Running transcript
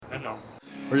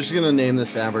We're just gonna name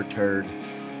this Amber Turd.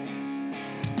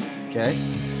 Okay?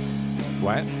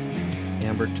 What?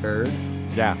 Amber Turd.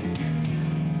 Yeah.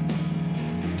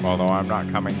 Although I'm not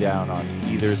coming down on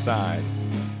either side.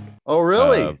 Oh,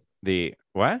 really? Of the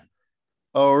what?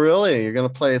 Oh, really? You're gonna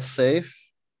play it safe?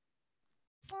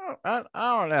 I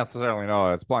don't necessarily know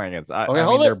that it's playing. Okay, I mean,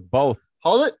 hold it. they're both.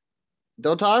 Hold it.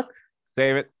 Don't talk.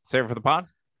 Save it. Save it for the pod.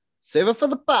 Save it for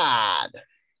the pod.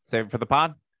 Save it for the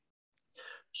pod.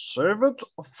 Save it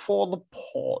for the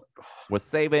pod. We're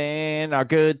saving our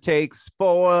good takes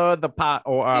for the pod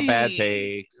or our bad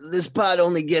takes. This pod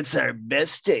only gets our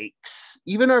best takes.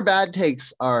 Even our bad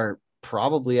takes are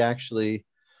probably actually,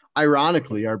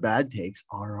 ironically, our bad takes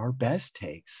are our best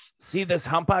takes. See this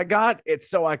hump I got? It's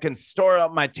so I can store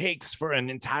up my takes for an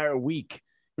entire week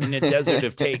in a desert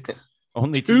of takes.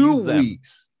 Only to use 2 them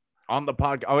weeks on the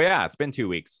podcast. Oh, yeah. It's been 2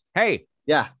 weeks. Hey.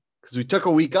 Yeah, because we took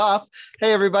a week off.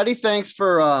 Hey, everybody. Thanks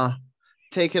for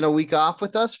taking a week off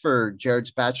with us for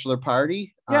Jared's bachelor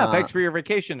party. Yeah, thanks for your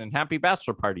vacation and happy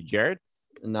bachelor party, Jared.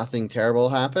 Nothing terrible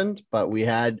happened, but we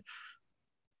had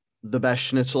the best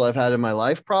schnitzel I've had in my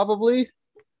life, probably.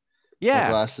 Yeah. My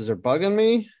glasses are bugging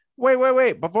me.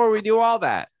 Wait. Before we do all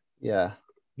that. Yeah.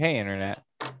 Hey, Internet.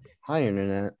 Hi,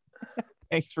 Internet.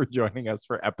 Thanks for joining us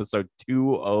for episode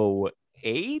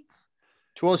 208.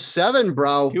 207,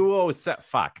 bro. 207.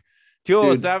 Fuck.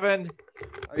 207.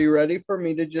 Are you ready for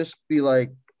me to just be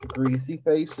like greasy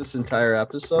face this entire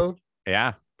episode?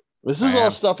 Yeah. This is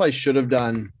all stuff I should have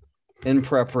done in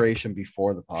preparation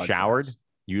before the podcast. Showered?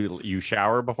 You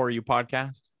shower before you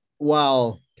podcast?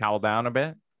 Well, towel down a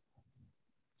bit.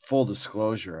 Full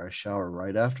disclosure, I shower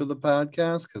right after the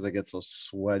podcast because I get so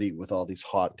sweaty with all these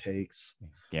hot takes.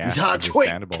 Yeah, these hot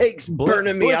takes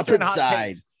burning me up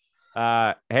inside.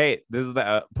 Hey, this is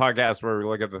the podcast where we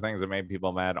look at the things that made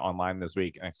people mad online this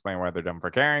week and explain why they're dumb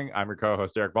for caring. I'm your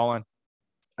co-host, Derek Bolin.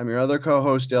 I'm your other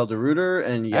co-host, Dale DeRuiter,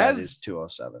 and yeah, it is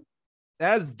 207.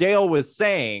 As Dale was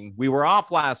saying, we were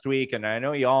off last week, and I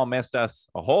know you all missed us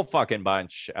a whole fucking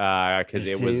bunch because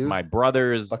it was my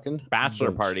brother's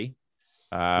bachelor party.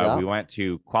 We went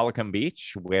to Qualicum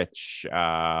Beach, which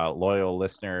loyal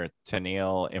listener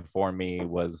Tennille informed me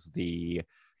was the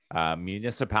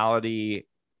municipality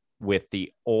with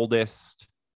the oldest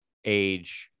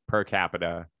age per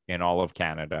capita in all of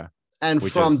Canada. And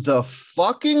from the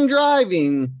fucking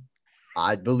driving,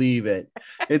 I'd believe it.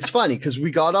 It's funny because we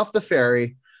got off the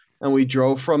ferry and we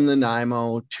drove from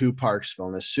Nanaimo to Parksville.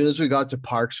 And as soon as we got to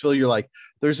Parksville, you're like,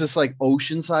 there's this like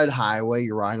oceanside highway.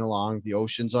 You're riding along, the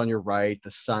ocean's on your right, the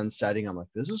sun setting. I'm like,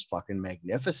 this is fucking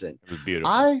magnificent. It was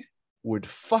beautiful. I would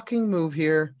fucking move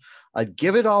here. I'd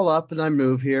give it all up and I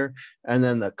move here. And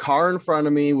then the car in front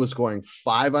of me was going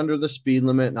 5 under the speed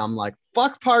limit. And I'm like,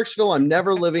 fuck Parksville. I'm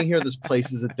never living here. This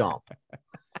place is a dump.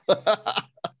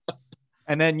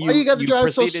 And then you got to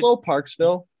drive so slow,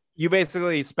 Parksville. You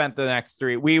basically spent the next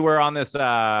 3. We were on this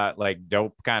like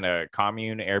dope kind of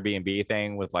commune Airbnb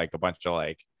thing with like a bunch of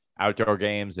like outdoor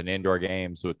games and indoor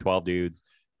games with 12 dudes.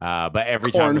 But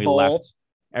every time we left,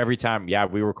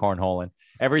 we were cornholing.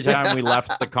 Every time we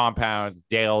left the compound,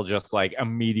 Dale just like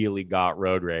immediately got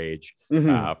road rage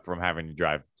from having to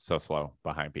drive so slow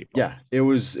behind people. Yeah, it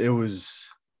was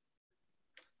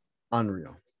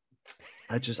unreal.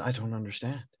 I don't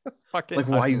understand. Fucking like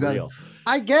why unreal. You got.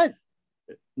 I get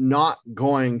not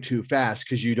going too fast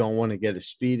because you don't want to get a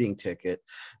speeding ticket,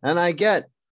 and I get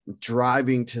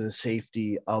driving to the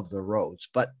safety of the roads,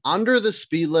 but under the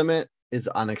speed limit is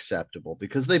unacceptable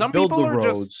because they build the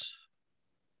roads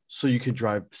so you can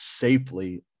drive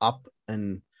safely up,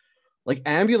 and like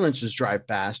ambulances drive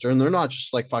faster and they're not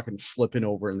just like fucking flipping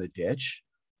over in the ditch.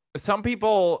 Some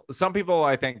people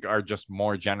I think are just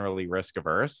more generally risk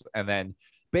averse, and then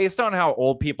based on how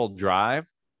old people drive,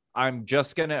 I'm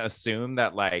just going to assume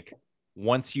that like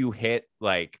once you hit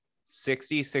like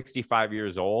 60, 65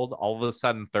 years old, all of a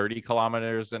sudden 30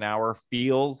 kilometers an hour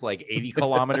feels like 80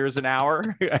 kilometers an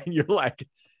hour. And you're like,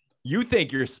 you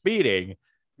think you're speeding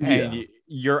and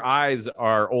your eyes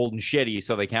are old and shitty,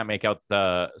 so they can't make out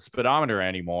the speedometer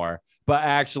anymore. But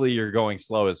actually you're going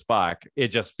slow as fuck. It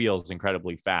just feels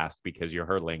incredibly fast because you're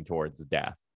hurtling towards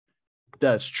death.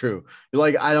 That's true. You're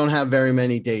like, I don't have very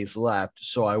many days left,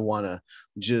 so I want to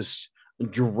just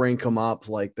drink them up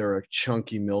like they're a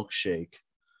chunky milkshake.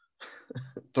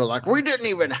 They're like, we didn't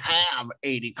even have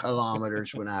 80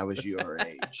 kilometers when I was your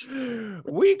age.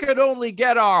 We could only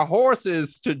get our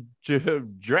horses to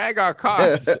drag our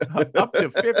carts up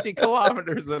to 50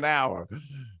 kilometers an hour.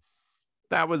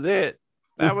 That was it.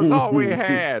 That was all we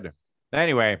had.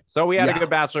 Anyway, so we had a good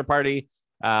bachelor party.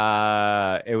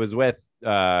 It was with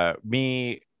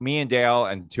me and Dale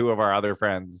and 2 of our other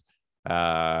friends.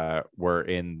 were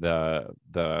in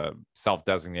the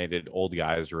self-designated old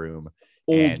guys room.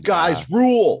 Old And guys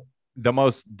rule. the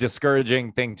most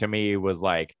discouraging thing to me was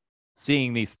like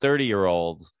seeing these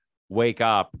 30-year-olds wake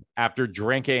up after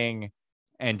drinking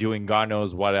and doing God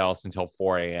knows what else until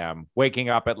 4 a.m., waking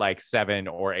up at like 7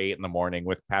 or 8 in the morning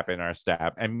with pep in our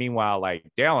step. And meanwhile, like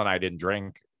Dale and I didn't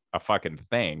drink a fucking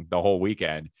thing the whole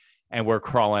weekend. And we're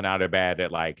crawling out of bed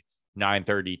at like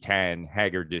 9:30, 10,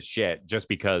 haggard as shit, just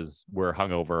because we're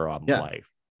hungover on life.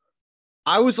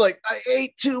 I was like, I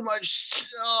ate too much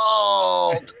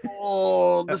salt.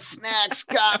 Oh, the snacks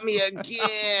got me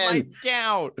again.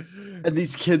 Out. And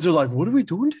these kids are like, what are we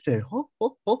doing today?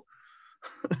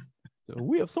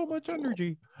 We have so much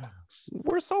energy.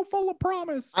 We're so full of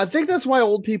promise. I think that's why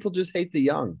old people just hate the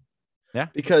young. Yeah.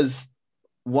 Because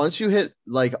once you hit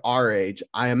like our age,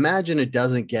 I imagine it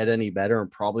doesn't get any better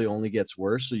and probably only gets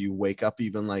worse. So you wake up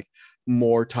even like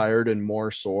more tired and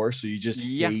more sore. So you just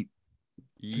hate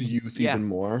the youth even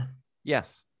more.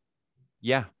 Yes.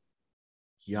 Yeah.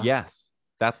 Yes.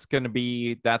 We're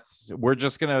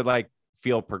just going to like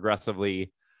feel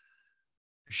progressively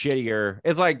shittier.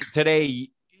 It's like today,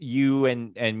 you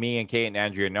and me and Kate and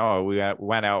Andrea Noah, we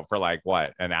went out for like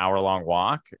an hour-long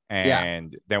walk,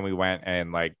 and then we went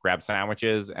and like grabbed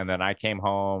sandwiches, and then I came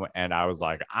home and I was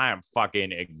like, I am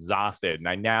fucking exhausted, and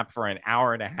I napped for an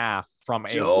hour and a half from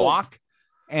a walk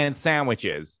and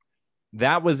sandwiches.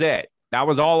 That was it. That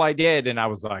was all I did, and I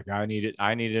was like, I needed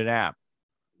a nap.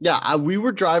 Yeah, we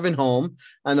were driving home,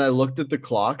 and I looked at the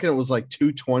clock, and it was like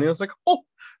 2:20. I was like, oh,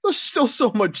 there's still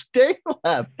so much day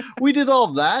left. We did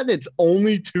all that. It's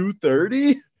only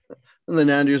 2:30. And then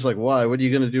Andrew's like, why? What are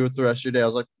you going to do with the rest of your day? I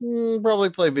was like,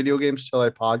 probably play video games till I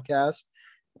podcast.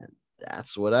 And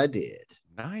that's what I did.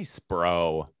 Nice,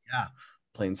 bro. Yeah.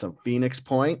 Playing some Phoenix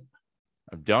Point.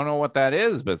 I don't know what that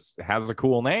is, but it has a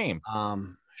cool name.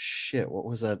 Shit. What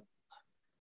was that?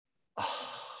 Oh,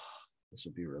 this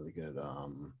would be really good.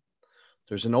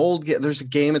 There's a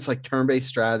game. It's like turn-based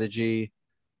strategy.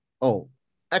 Oh,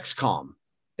 XCOM.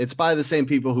 It's by the same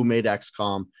people who made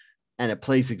XCOM, and it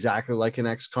plays exactly like an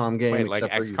XCOM game. Wait, like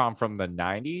XCOM from the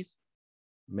 90s?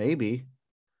 Maybe.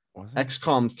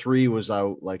 XCOM 3 was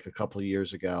out like a couple of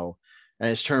years ago, and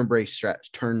it's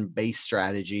turn-based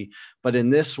strategy. But in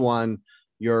this one,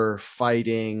 you're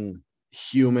fighting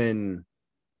human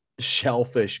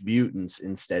shellfish mutants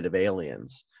instead of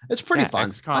aliens. It's pretty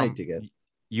fun. XCOM, I dig it.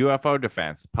 UFO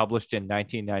Defense, published in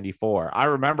 1994. I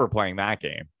remember playing that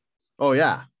game. Oh,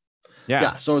 yeah.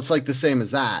 So it's like the same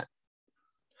as that,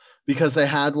 because they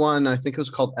had one, I think it was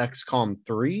called XCOM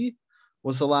 3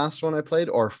 was the last one I played,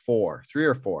 or 3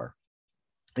 or 4.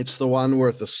 It's the one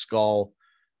with the skull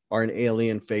or an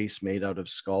alien face made out of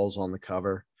skulls on the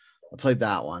cover. I played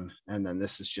that one. And then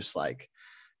this is just like,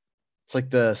 it's like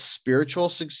the spiritual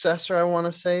successor, I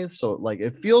want to say. So like,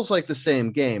 it feels like the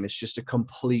same game. It's just a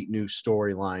complete new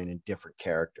storyline and different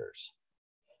characters.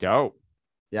 Dope.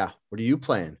 Yeah. What are you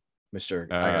playing,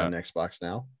 Mr. I got an Xbox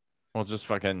now? Well, just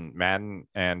fucking Madden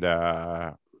and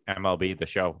MLB The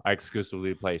Show. I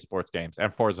exclusively play sports games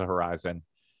and Forza Horizon.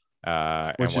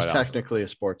 Which is technically a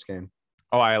sports game.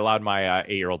 Oh, I allowed my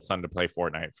 8-year-old son to play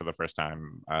Fortnite for the first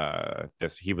time.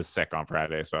 He was sick on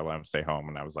Friday, so I let him stay home,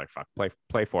 and I was like, "Fuck,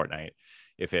 play Fortnite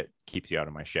if it keeps you out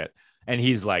of my shit." And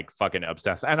he's like fucking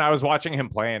obsessed. And I was watching him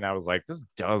play, and I was like, "This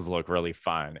does look really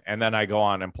fun." And then I go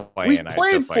on and play. We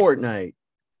played Fortnite.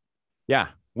 Yeah,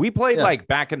 we played like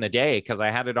back in the day because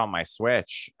I had it on my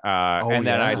Switch. Then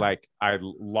I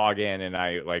log in and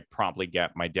I like promptly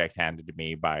get my dick handed to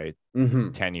me by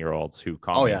 10-year-olds who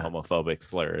call me homophobic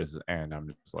slurs. And I'm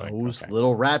just like, those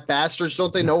little rat bastards,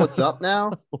 don't they know what's up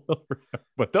now?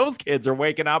 But those kids are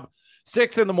waking up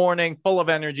 6 a.m, full of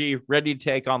energy, ready to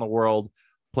take on the world,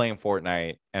 playing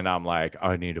Fortnite. And I'm like,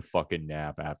 I need a fucking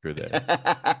nap after this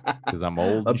because I'm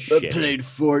old and shit. I played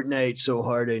Fortnite so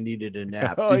hard I needed a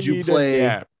nap. Did you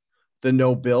play the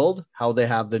no build? How they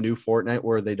have the new Fortnite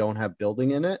where they don't have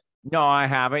building in it? No, I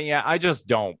haven't yet. I just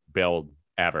don't build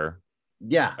ever.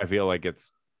 Yeah. I feel like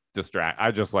it's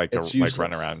I just like to like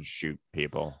run around and shoot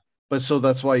people. But so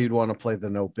that's why you'd want to play the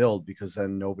no build, because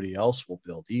then nobody else will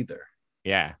build either.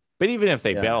 Yeah. But even if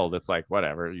they build, it's like,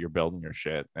 whatever, you're building your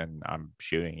shit and I'm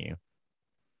shooting you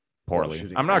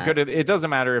poorly. I'm not good at it. Doesn't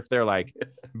matter if they're like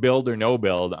build or no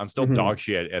build. I'm still dog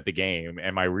shit at the game.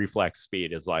 And my reflex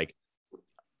speed is like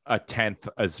a 10th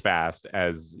as fast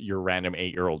as your random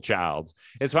 8-year-old child's.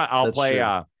 It's fine. I'll play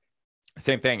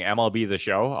same thing, MLB The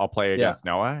Show. I'll play against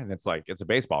Noah, and it's like it's a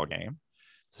baseball game.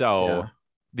 So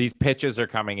these pitches are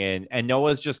coming in, and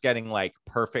Noah's just getting like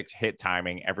perfect hit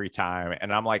timing every time.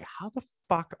 And I'm like, how the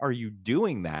fuck are you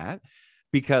doing that?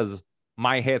 Because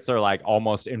my hits are like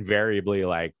almost invariably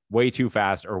like way too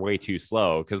fast or way too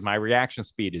slow because my reaction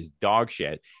speed is dog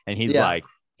shit. And he's like,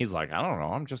 I don't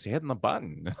know, I'm just hitting the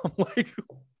button. I'm like,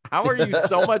 how are you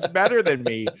so much better than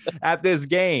me at this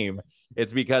game?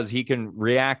 It's because he can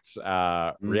react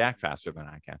faster than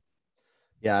I can.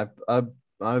 Yeah, I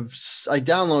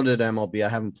downloaded MLB. I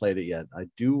haven't played it yet. I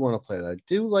do want to play it. I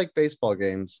do like baseball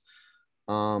games.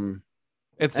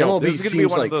 It's MLB this is gonna be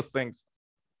one of those things.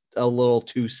 A little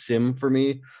too sim for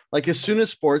me. Like as soon as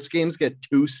sports games get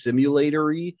too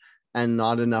simulatory and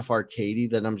not enough arcadey,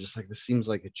 then I'm just like, this seems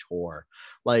like a chore.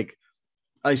 Like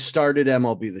I started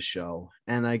MLB The Show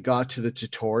and I got to the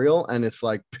tutorial and it's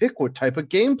like, pick what type of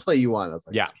gameplay you want. I was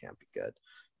like, this can't be good.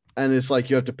 And it's like,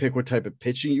 you have to pick what type of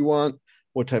pitching you want,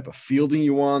 what type of fielding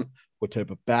you want, what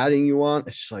type of batting you want.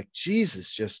 It's just like,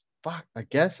 Jesus, just fuck. I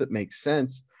guess it makes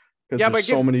sense. Because there's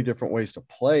so many different ways to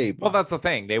play. Well, that's the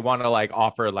thing. They want to like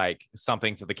offer like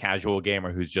something to the casual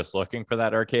gamer who's just looking for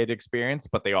that arcade experience,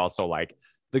 but they also like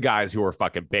the guys who are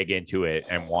fucking big into it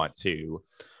and want to,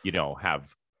 you know,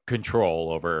 have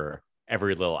control over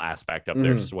every little aspect of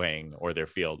their swing or their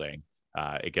fielding.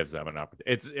 It gives them an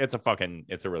opportunity.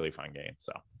 It's a really fun game.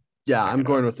 So yeah, I'm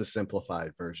going with the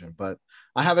simplified version, but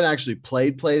I haven't actually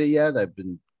played it yet. I've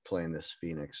been playing this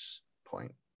Phoenix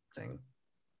Point thing.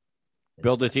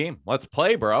 Build a team. Let's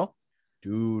play, bro.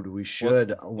 Dude, we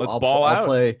should. Let's ball out. I'll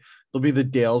play. It'll be the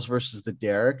Dales versus the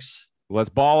Derricks. Let's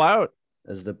ball out.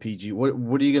 As the PG. What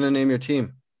are you going to name your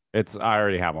team? I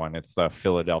already have one. It's the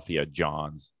Philadelphia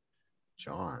Johns.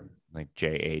 John. Like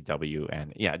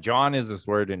Jawn. Yeah, John is this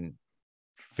word in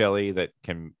Philly that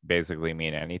can basically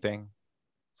mean anything.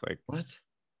 It's like, what?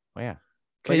 Oh, yeah.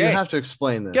 Okay, you have to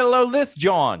explain this. Get a load of this,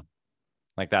 John.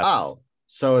 Like that. Oh,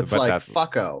 so it's like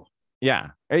fucko. Yeah.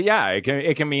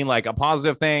 It can mean like a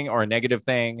positive thing or a negative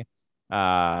thing.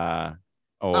 So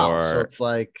it's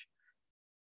like,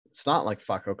 it's not like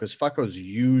fucko because fucko's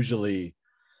usually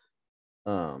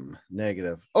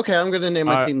negative. Okay, I'm gonna name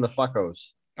my team the Fuckos.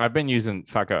 I've been using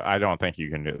fucko. I don't think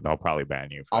you can do it. They'll probably ban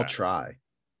you. I'll try.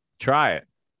 Try it.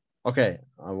 Okay,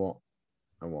 I won't.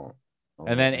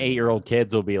 And then 8-year-old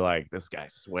kids will be like, this guy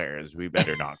swears. We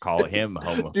better not call him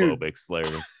homophobic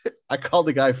slurs. I called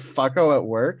the guy fucko at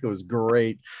work. It was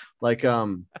great. Like,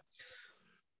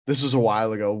 this was a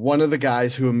while ago. One of the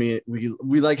guys who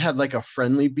we like had like a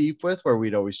friendly beef with where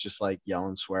we'd always just like yell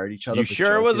and swear at each other. You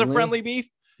sure it was a friendly beef?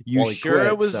 You sure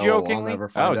it was jokingly?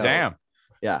 Oh, damn.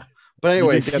 Yeah. But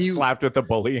anyways, he get slapped with a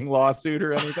bullying lawsuit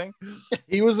or anything.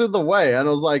 He was in the way, and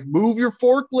I was like, "Move your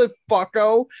forklift,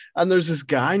 fucko!" And there's this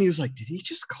guy, and he was like, "Did he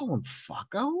just call him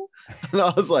fucko?" And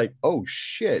I was like, "Oh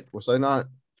shit! Was that not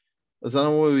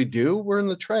what we do? We're in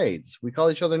the trades. We call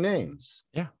each other names."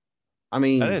 Yeah, I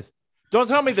mean, that is. Don't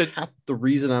tell me that half the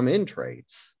reason I'm in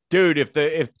trades, dude.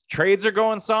 If trades are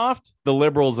going soft, the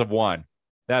liberals have won.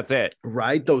 That's it,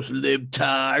 right? Those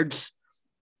libtards.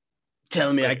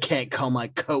 Telling me I can't call my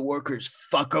coworkers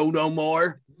fucko no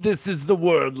more. This is the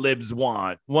world libs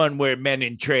want. One where men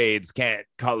in trades can't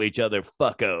call each other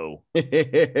fucko.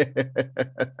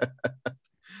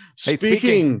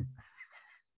 Speaking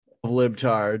of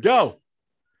libtards. Go.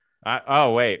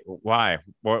 Wait. Why?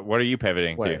 What are you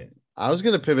pivoting to? I was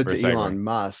going to pivot to Elon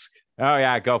Musk. Oh,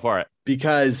 yeah. Go for it.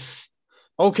 Because,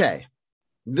 okay,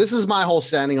 this is my whole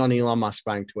standing on Elon Musk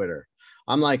buying Twitter.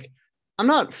 I'm like, I'm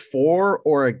not for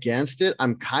or against it.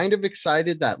 I'm kind of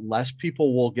excited that less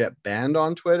people will get banned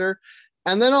on Twitter.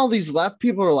 And then all these left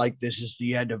people are like, this is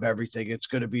the end of everything. It's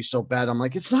going to be so bad. I'm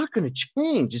like, it's not going to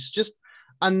change. It's just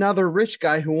another rich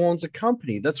guy who owns a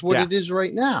company. That's what it is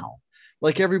right now.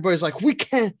 Like everybody's like, we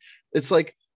can't. It's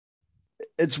like,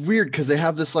 it's weird because they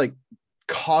have this like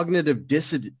cognitive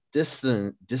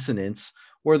dissonance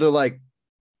where they're like,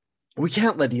 we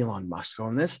can't let Elon Musk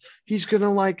own this. He's going to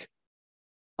like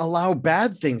allow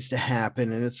bad things to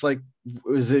happen. And it's like,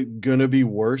 is it gonna be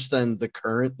worse than the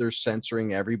current they're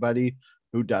censoring everybody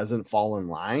who doesn't fall in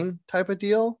line type of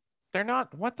deal? They're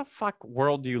not. What the fuck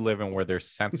world do you live in where they're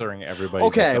censoring everybody?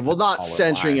 Okay, well, not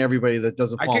censoring everybody that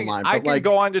doesn't fall in line. I can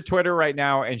go onto Twitter right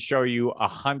now and show you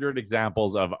 100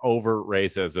 examples of overt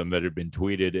racism that have been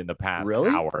tweeted in the past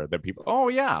hour that people. Oh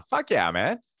yeah, fuck yeah,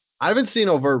 man. I haven't seen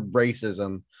overt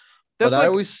racism. But I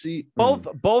always see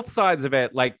both sides of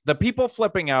it. Like the people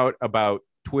flipping out about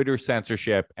Twitter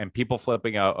censorship and people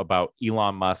flipping out about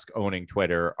Elon Musk owning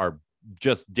Twitter are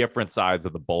just different sides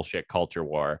of the bullshit culture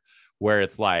war, where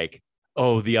it's like,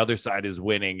 oh, the other side is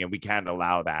winning and we can't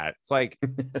allow that. It's like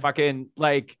fucking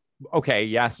like, okay,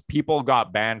 yes, people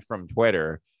got banned from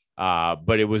Twitter,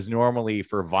 but it was normally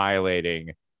for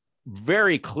violating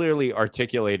very clearly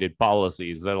articulated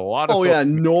policies that a lot of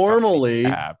normally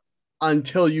have.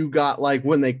 until you got like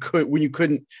when you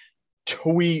couldn't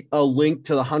tweet a link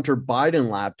to the Hunter Biden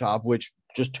laptop, which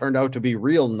just turned out to be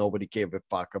real. Nobody gave a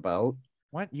fuck about.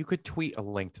 What? You could tweet a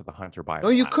link to the Hunter Biden No,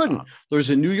 you laptop. couldn't. There's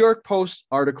a New York Post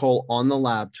article on the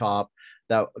laptop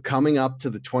that coming up to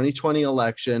the 2020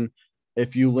 election,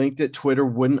 if you linked it, Twitter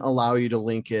wouldn't allow you to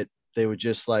link it. They would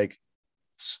just like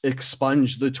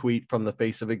expunge the tweet from the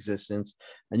face of existence,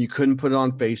 and you couldn't put it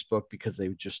on Facebook because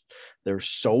they're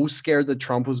so scared that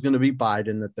Trump was going to be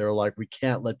Biden that they're like, we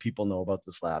can't let people know about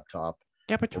this laptop.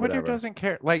 Yeah, but Twitter doesn't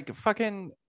care. Like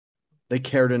fucking, they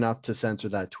cared enough to censor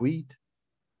that tweet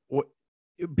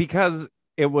because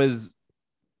it was.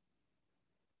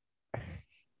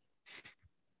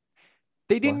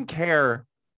 They didn't care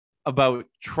about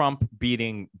Trump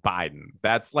beating Biden.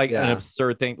 That's like an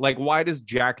absurd thing. Like, why does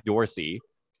Jack Dorsey,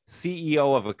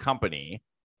 CEO of a company,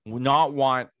 not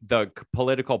want the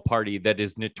political party that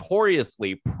is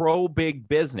notoriously pro big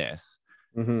business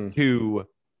to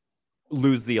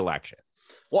lose the election?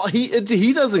 Well,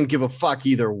 he doesn't give a fuck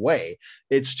either way.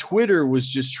 It's Twitter was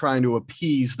just trying to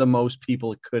appease the most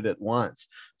people it could at once.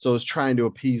 So it's trying to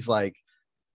appease like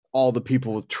all the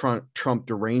people with Trump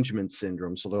derangement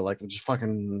syndrome. So they're like, just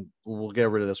fucking, we'll get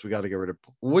rid of this. We got to get rid of,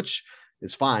 which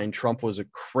is fine. Trump was a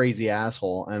crazy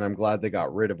asshole, and I'm glad they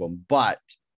got rid of him. But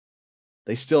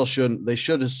they still shouldn't. They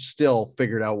should have still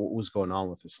figured out what was going on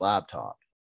with this laptop.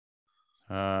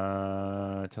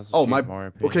 Okay.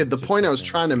 The point I was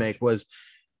trying to make was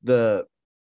the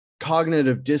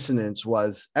cognitive dissonance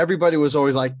was everybody was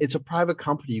always like, it's a private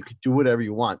company, you could do whatever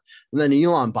you want. And then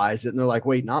Elon buys it, and they're like,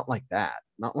 wait, not like that.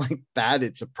 Not like that.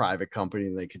 It's a private company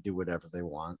and they could do whatever they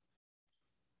want.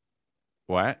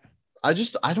 What? I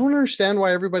don't understand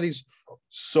why everybody's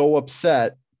so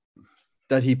upset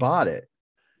that he bought it.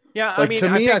 Yeah, like, to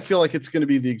me, I feel like it's going to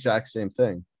be the exact same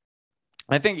thing.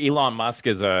 I think Elon Musk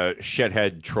is a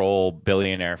shithead troll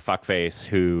billionaire fuckface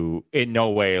who in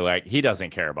no way, like, he doesn't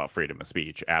care about freedom of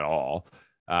speech at all.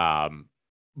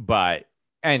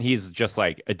 And he's just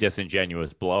like a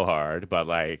disingenuous blowhard, but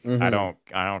like, I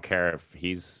don't care if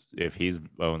he's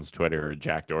owns Twitter or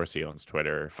Jack Dorsey owns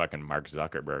Twitter or fucking Mark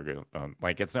Zuckerberg.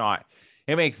 Like,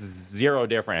 it makes zero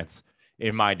difference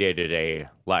in my day-to-day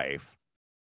life.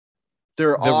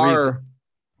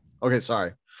 Okay,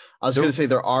 sorry. I was going to say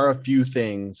there are a few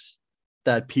things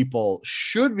that people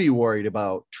should be worried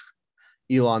about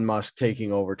Elon Musk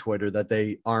taking over Twitter that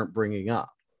they aren't bringing up.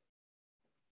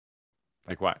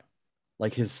 Like what?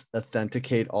 Like his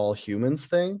authenticate all humans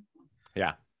thing.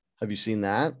 Yeah. Have you seen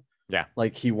that? Yeah.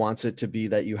 Like he wants it to be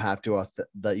that you have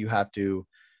to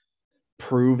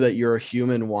prove that you're a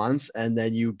human once, and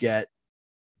then you get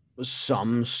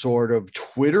some sort of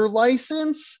Twitter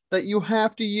license that you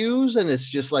have to use, and it's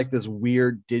just like this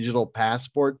weird digital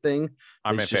passport thing.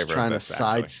 I'm just trying to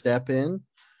sidestep in.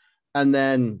 And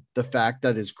then the fact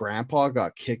that his grandpa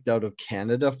got kicked out of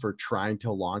Canada for trying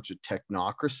to launch a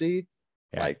technocracy.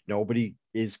 Yeah. Like nobody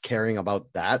is caring about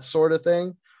that sort of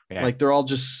thing. Yeah. Like they're all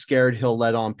just scared he'll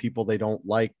let on people they don't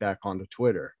like back onto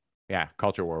Twitter. Yeah,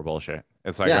 culture war bullshit.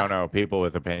 It's like, oh no, people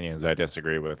with opinions I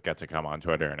disagree with get to come on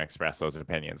Twitter and express those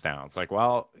opinions now. It's like,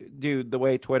 well, dude, the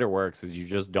way Twitter works is you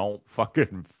just don't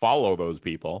fucking follow those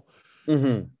people.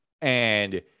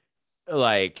 And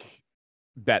like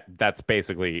that's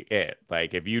basically it.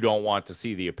 Like if you don't want to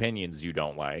see the opinions you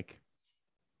don't like,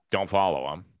 don't follow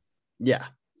them. Yeah.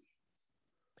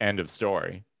 End of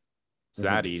story. It's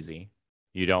that easy.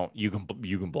 You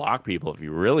can block people if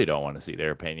you really don't want to see their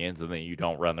opinions, and then you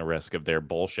don't run the risk of their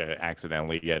bullshit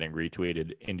accidentally getting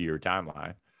retweeted into your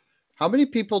timeline. How many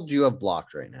people do you have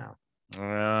blocked right now?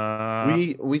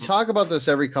 We talk about this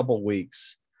every couple of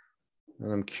weeks,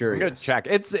 and I'm curious. I'm gonna check.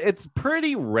 It's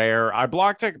pretty rare. I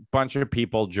blocked a bunch of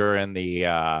people during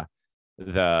the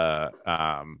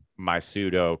my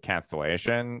pseudo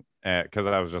cancellation because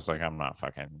I was just like, I'm not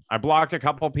fucking. I blocked a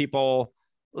couple of people.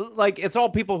 Like it's all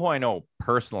people who I know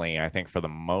personally, I think for the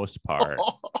most part.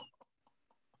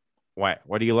 What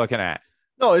are you looking at?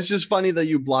 No, it's just funny that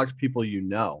you blocked people you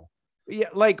know. Yeah,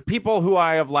 like people who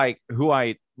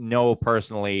I know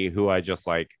personally, who I just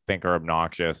like think are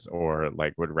obnoxious or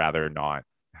like would rather not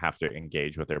have to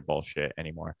engage with their bullshit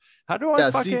anymore. How do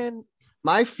I fucking?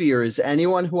 My fear is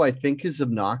anyone who I think is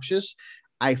obnoxious.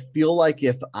 I feel like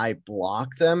if I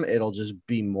block them, it'll just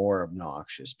be more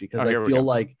obnoxious because I feel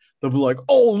like they'll be like,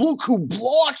 "Oh, look who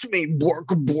blocked me!" Bork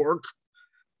bork.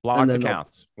 Blocked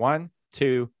accounts. 1,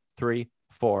 2, 3,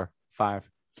 4,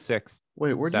 5, 6.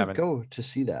 Wait, where'd you go to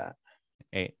see that?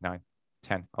 8, 9,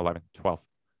 10, 11, 12,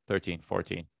 13,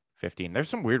 14, 15. There's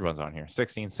some weird ones on here.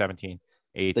 16, 17,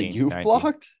 18, that you've 19,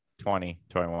 blocked? 20,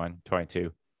 21,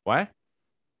 22. What?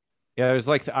 Yeah, there's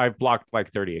like I've blocked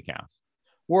like 30 accounts.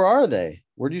 Where are they?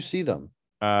 Where do you see them?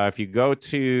 If you go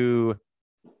to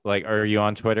like, are you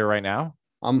on Twitter right now?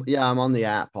 I'm on the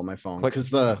app on my phone Click,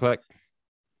 because the click.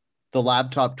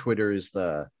 laptop Twitter is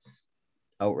the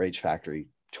Outrage Factory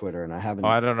Twitter, and I haven't. Oh,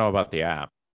 I don't know about the app.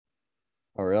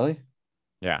 Oh, really?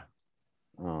 Yeah.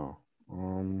 Oh,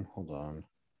 hold on.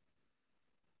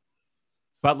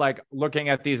 But like looking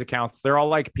at these accounts, they're all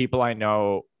like people I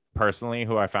know personally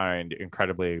who I find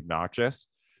incredibly obnoxious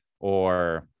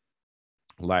or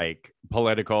like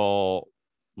political,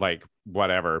 like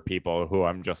whatever people who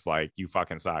I'm just like, you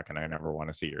fucking suck and I never want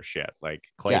to see your shit. Like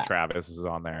Clay Yeah. Travis is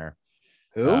on there.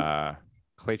 Who?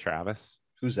 Clay Travis.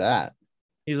 Who's that?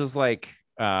 He's just like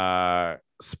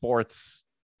sports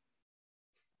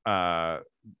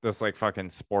this like fucking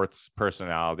sports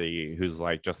personality who's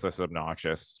like just this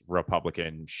obnoxious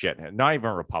Republican shit. Not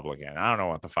even Republican. I don't know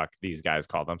what the fuck these guys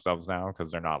call themselves now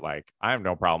because they're not like, I have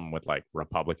no problem with like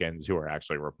Republicans who are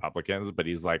actually Republicans, but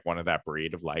he's like one of that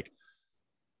breed of like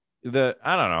I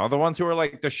don't know, the ones who are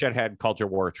like the shithead culture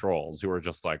war trolls who are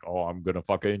just like, oh, I'm gonna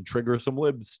fucking trigger some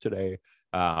libs today.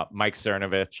 Mike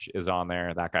Cernovich is on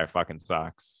there. That guy fucking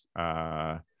sucks.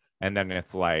 And then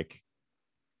it's like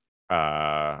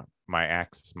my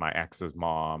ex's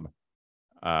mom.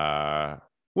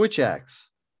 Which ex?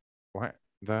 What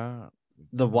the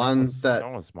one that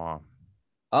Noah's mom.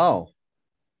 Oh.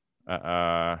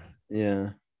 Yeah.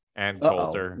 Ann Uh-oh.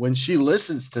 Coulter. When she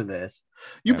listens to this,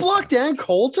 you blocked Ann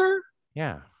Coulter?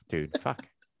 Yeah, dude. Fuck.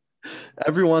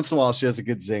 Every once in a while, she has a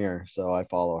good zinger, so I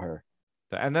follow her.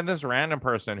 And then this random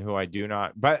person who I do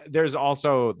not, but there's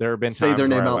also there have been say times their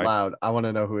name out loud. I want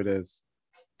to know who it is.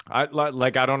 I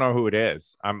don't know who it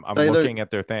is. I'm looking at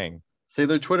their thing. Say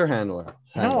their Twitter handle.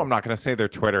 No, I'm not going to say their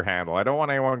Twitter handle. I don't want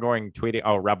anyone going tweeting.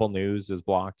 Oh, Rebel News is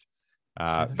blocked.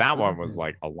 That one was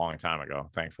like a long time ago,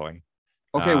 thankfully.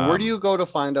 Okay, where do you go to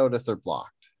find out if they're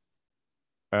blocked?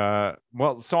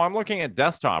 Well, so I'm looking at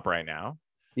desktop right now.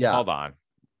 Yeah. Hold on.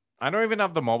 I don't even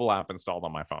have the mobile app installed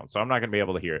on my phone, so I'm not going to be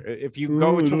able to hear it. If you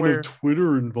go to where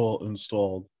Twitter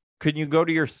installed, could you go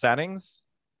to your settings?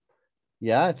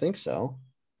 Yeah, I think so.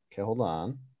 Okay, hold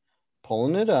on.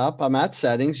 Pulling it up. I'm at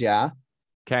settings. Yeah.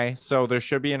 Okay, so there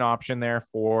should be an option there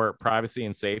for privacy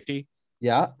and safety.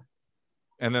 Yeah.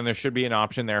 And then there should be an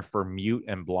option there for mute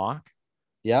and block.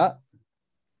 Yeah.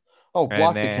 Oh,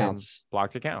 blocked accounts.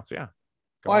 Blocked accounts. Yeah.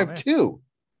 I have two.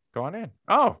 Go on in.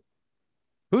 Oh,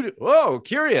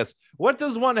 curious. What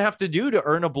does one have to do to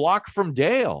earn a block from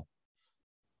Dale?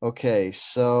 Okay,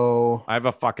 so I have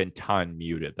a fucking ton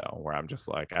muted though, where I'm just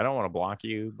like, I don't want to block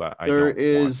you, but there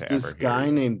is this guy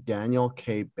named Daniel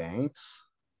K. Banks.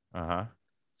 Uh-huh.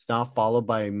 It's not followed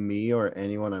by me or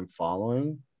anyone I'm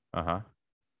following. Uh-huh.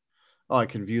 Oh, I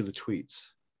can view the tweets.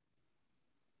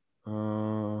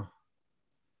 I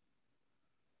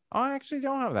actually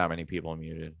don't have that many people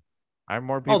muted. I have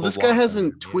more people. Oh, this guy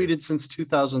hasn't tweeted since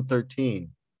 2013.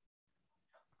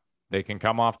 They can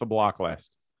come off the block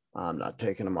list. I'm not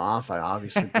taking him off. I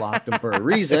obviously blocked him for a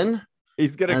reason.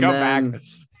 He's gonna come back.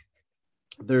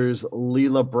 There's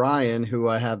Leela Bryan, who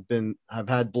I have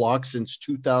had blocked since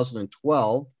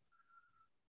 2012.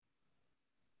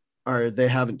 Or they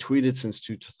haven't tweeted since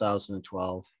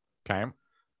 2012. Okay.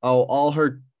 Oh, all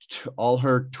her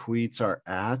tweets are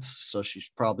ats, so she's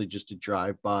probably just a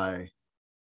drive-by,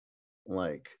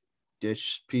 like,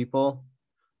 ditch people.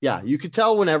 Yeah, you could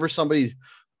tell whenever somebody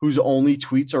whose only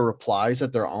tweets are replies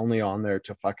that they're only on there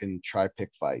to fucking try pick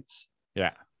fights.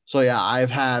 Yeah. So yeah, I've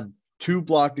had 2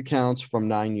 blocked accounts from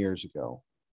 9 years ago.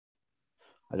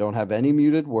 I don't have any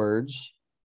muted words.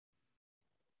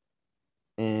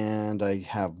 And I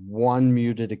have 1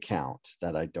 muted account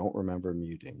that I don't remember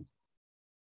muting.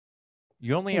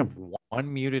 You only have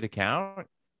 1 muted account?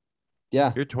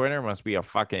 Yeah. Your Twitter must be a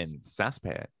fucking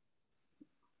cesspit.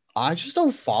 I just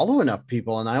don't follow enough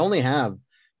people, and I only have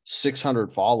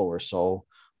 600 followers, so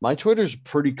my Twitter's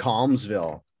pretty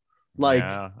Calmsville. Like,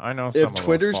 yeah, I know if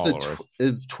Twitter's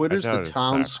the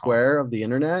town square of the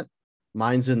internet,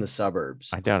 mine's in the suburbs.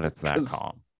 I doubt it's that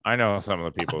calm. I know some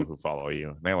of the people who follow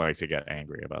you. They like to get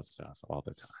angry about stuff all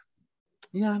the time.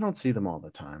 Yeah, I don't see them all the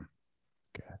time.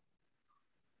 Good.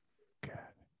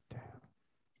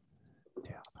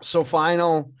 Damn. So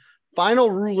final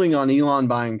ruling on Elon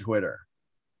buying Twitter.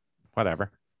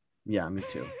 Whatever. Yeah, me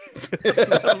too.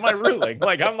 That's my ruling.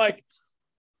 Like, I'm like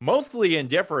mostly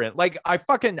indifferent. Like,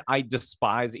 I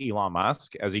despise Elon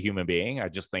Musk as a human being. I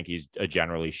just think he's a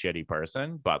generally shitty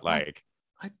person. But like,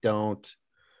 I don't.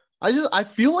 I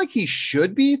feel like he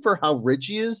should be for how rich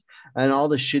he is and all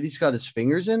the shit he's got his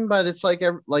fingers in. But it's like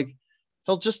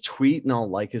he'll just tweet and I'll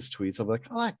like his tweets. I'll be like,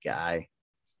 oh, that guy.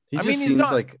 He seems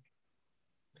like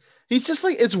He's just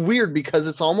like, it's weird because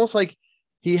it's almost like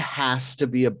he has to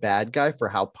be a bad guy for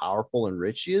how powerful and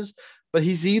rich he is. But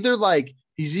he's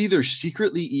either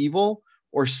secretly evil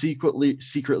or secretly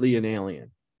an alien.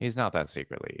 He's not that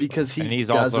secretly evil. Because and he's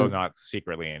also not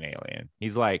secretly an alien.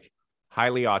 He's like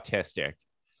highly autistic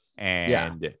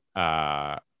and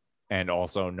and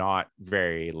also not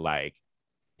very like,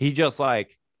 he just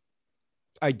like,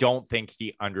 I don't think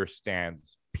he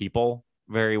understands people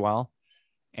very well.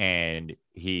 And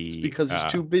it's because he's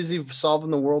too busy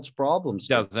solving the world's problems.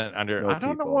 Doesn't I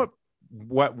don't know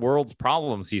what world's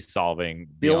problems he's solving.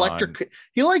 The electric,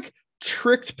 he like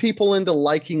tricked people into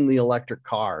liking the electric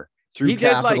car through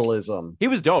capitalism. He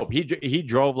was dope. He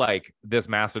drove like this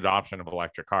mass adoption of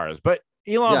electric cars, but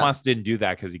Elon Musk didn't do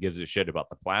that because he gives a shit about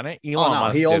the planet. Elon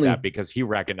Musk did that because he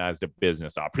recognized a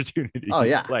business opportunity. Oh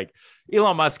yeah, like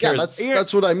Elon Musk cares.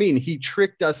 That's what I mean. He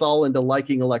tricked us all into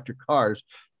liking electric cars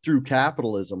through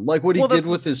capitalism, like what he did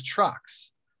with his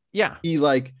trucks. Yeah, he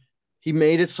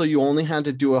made it so you only had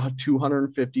to do a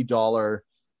 $250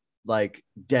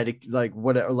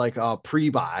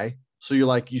 pre-buy. So you're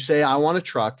like, you say I want a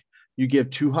truck, you give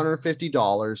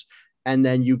 $250, and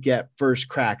then you get first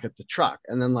crack at the truck.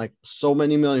 And then like so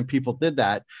many million people did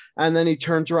that. And then he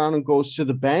turns around and goes to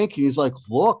the bank and he's like,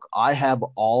 look, I have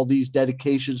all these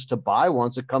dedications to buy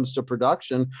once it comes to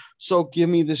production. So give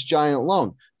me this giant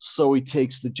loan. So he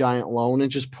takes the giant loan and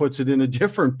just puts it in a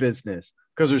different business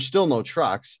because there's still no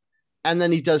trucks. And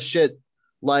then he does shit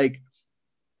like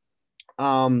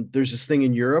there's this thing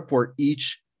in Europe where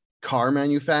each car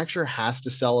manufacturer has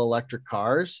to sell electric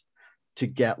cars to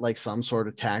get like some sort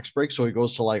of tax break. So he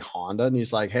goes to like Honda and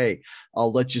he's like, hey,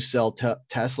 I'll let you sell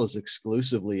Teslas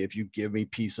exclusively if you give me a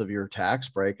piece of your tax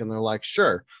break. And they're like,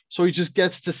 sure. So he just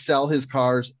gets to sell his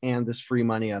cars and this free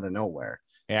money out of nowhere.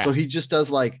 Yeah. So he just does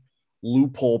like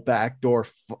loophole backdoor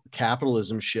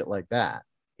capitalism shit like that.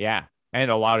 Yeah.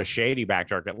 And a lot of shady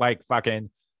backdoor, like fucking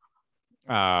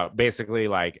basically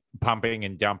like pumping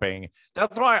and dumping.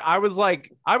 That's why I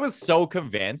was so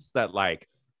convinced that like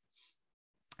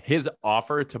his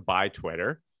offer to buy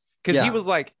Twitter, because he was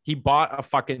like, he bought a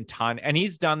fucking ton, and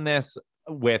he's done this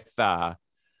with like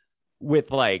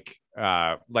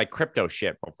crypto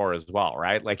shit before as well,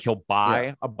 right? Like he'll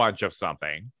buy a bunch of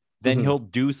something, then he'll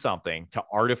do something to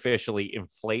artificially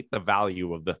inflate the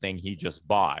value of the thing he just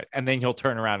bought, and then he'll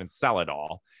turn around and sell it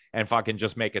all and fucking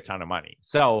just make a ton of money.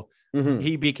 So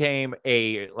he became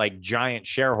a like giant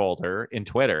shareholder in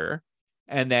Twitter.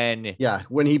 And then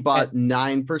when he bought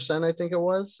 9%, I think it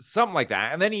was something like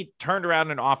that. And then he turned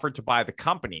around and offered to buy the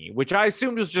company, which I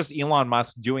assumed was just Elon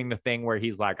Musk doing the thing where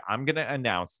he's like, I'm going to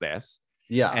announce this.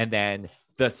 Yeah. And then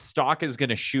the stock is going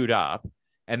to shoot up,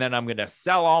 and then I'm going to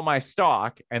sell all my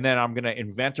stock, and then I'm going to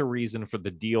invent a reason for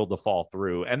the deal to fall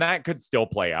through. And that could still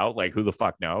play out. Like, who the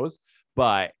fuck knows?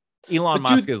 But Elon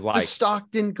Musk is like, the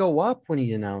stock didn't go up when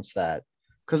he announced that.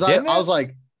 Cause I was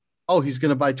like, oh, he's going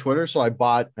to buy Twitter. So I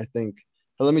bought, I think,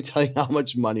 let me tell you how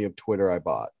much money of Twitter I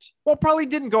bought. Well, probably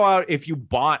didn't go out if you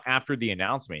bought after the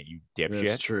announcement, you dipshit.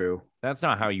 That's true. That's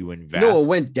not how you invest. No, it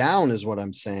went down is what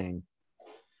I'm saying.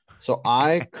 So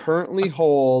I currently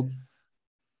hold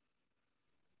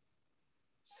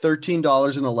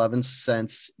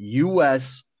 $13.11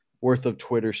 US worth of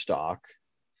Twitter stock.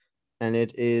 And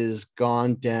it is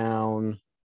gone down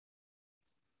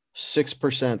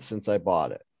 6% since I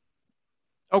bought it.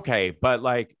 Okay, but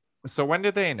like, so when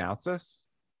did they announce this?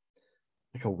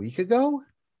 Like a week ago?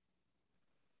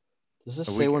 Does this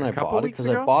say when I bought it? Because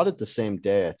I bought it the same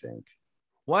day, I think.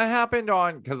 What happened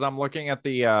on, because I'm looking at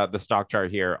the stock chart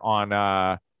here.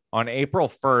 On April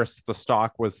 1st, the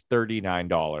stock was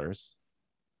 $39.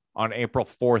 On April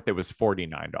 4th, it was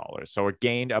 $49. So it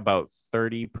gained about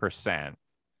 30%.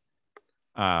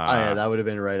 That would have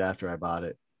been right after I bought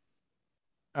it.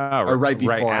 Or right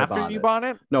before I bought it. You bought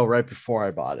it? No, right before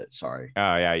I bought it. Sorry.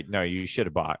 Oh yeah, no, you should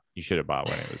have bought. You should have bought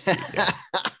when it was cheap. Yeah.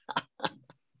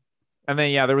 And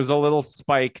then there was a little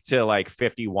spike to like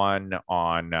 51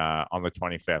 on the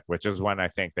 25th, which is when I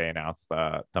think they announced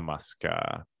the Musk.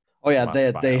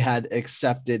 They had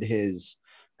accepted his,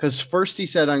 because first he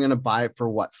said I'm going to buy it for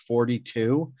what,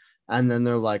 42, and then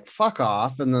they're like fuck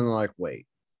off, and then they're like wait.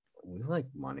 We like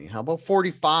money. How about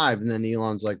 45? And then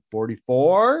Elon's like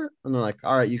 44. And they're like,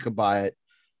 all right, you could buy it.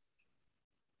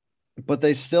 But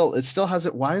it still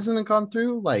hasn't. Why hasn't it gone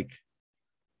through? Like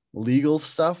legal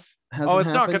stuff hasn't. Oh,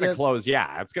 it's not going to close.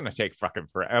 Yeah, it's going to take fucking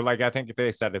forever. Like I think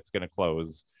they said it's going to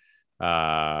close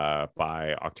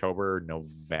by October,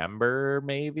 November,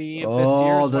 maybe.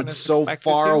 Oh, that's so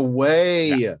far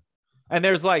away. Yeah. And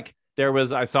I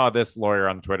saw this lawyer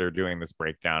on Twitter doing this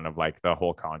breakdown of like the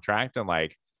whole contract, and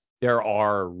like there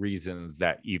are reasons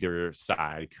that either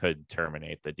side could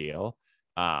terminate the deal.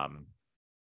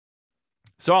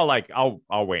 So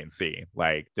I'll wait and see.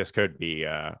 Like, this could be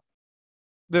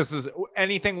this is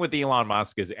anything with Elon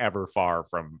Musk is far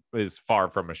from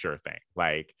a sure thing.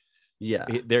 Like, Yeah,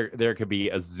 there could be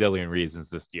a zillion reasons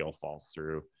this deal falls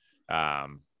through.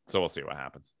 So we'll see what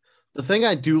happens. the thing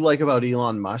I do like about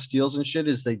Elon Musk deals and shit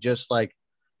is they just like,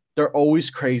 they're always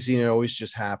crazy and it always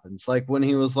just happens. Like when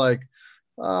he was like,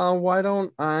 why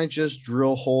don't I just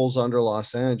drill holes under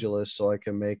Los Angeles so I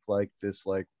can make like this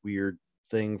like weird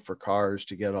thing for cars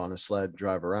to get on a sled and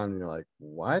drive around? And you're like,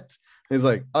 what? And he's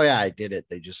like, oh yeah, I did it.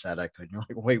 They just said I couldn't. You're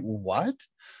like, wait, what?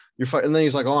 You're fighting. And then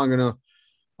he's like, oh,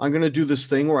 I'm gonna do this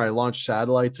thing where I launch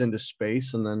satellites into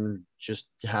space and then just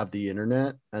have the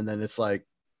internet. And then it's like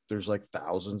there's like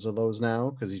thousands of those now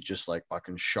because he just like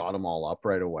fucking shot them all up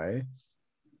right away.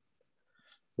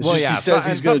 It's Well, just, yeah, he says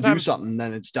he's gonna do sometimes- something,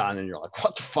 then it's done, and you're like,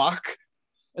 what the fuck?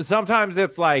 Sometimes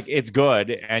it's like it's good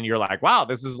and you're like, wow,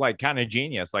 this is like kind of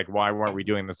genius. Like, why weren't we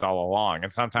doing this all along?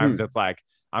 And sometimes it's like,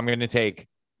 I'm going to take,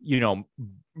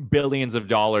 billions of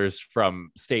dollars from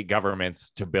state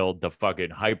governments to build the fucking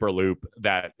hyperloop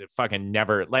that fucking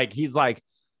never, like, he's like,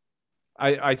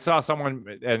 I saw someone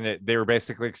and they were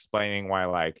basically explaining why,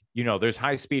 like, there's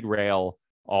high speed rail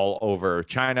all over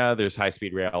China, there's high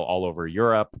speed rail all over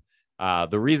Europe.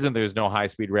 The reason there's no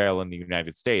high-speed rail in the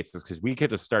United States is because we could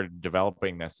have started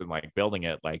developing this and like building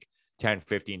it like 10,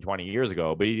 15, 20 years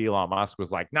ago. But Elon Musk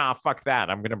was like, nah, fuck that.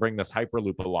 I'm going to bring this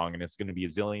Hyperloop along and it's going to be a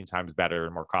zillion times better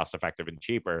and more cost-effective and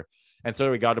cheaper. And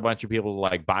so we got a bunch of people to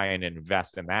like buy in and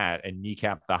invest in that and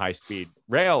kneecap the high-speed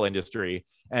rail industry.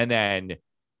 And then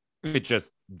it just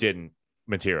didn't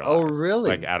materialize. Oh, really?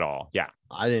 Like, at all. Yeah.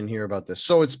 I didn't hear about this.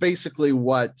 So it's basically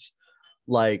what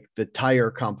like the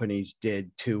tire companies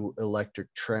did to electric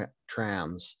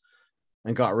trams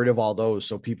and got rid of all those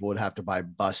so people would have to buy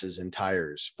buses and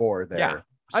tires for their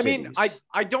I mean, cities.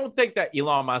 I don't think that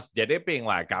Elon Musk did it being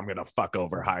like, I'm gonna fuck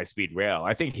over high-speed rail.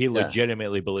 I think he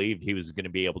legitimately believed he was gonna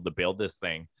be able to build this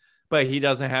thing, but he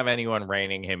doesn't have anyone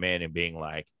reining him in and being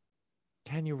like,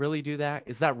 can you really do that?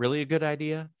 Is that really a good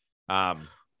idea? What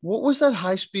was that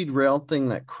high-speed rail thing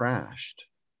that crashed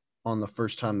on the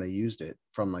first time they used it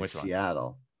from like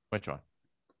Seattle? Which one?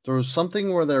 There was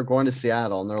something where they're going to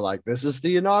Seattle and they're like, this is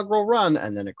the inaugural run,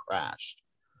 and then it crashed.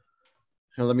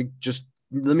 And let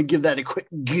me give that a quick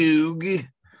goog.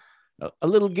 A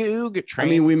little goog. I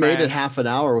mean, we made it half an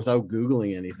hour without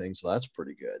Googling anything, so that's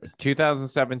pretty good.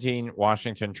 2017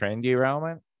 Washington train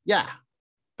derailment. Yeah.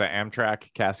 The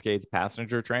Amtrak Cascades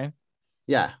passenger train.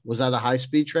 Yeah. Was that a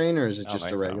high-speed train or is it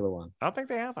just a regular one? I don't think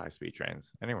they have high-speed trains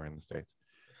anywhere in the States.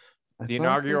 The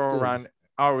inaugural run.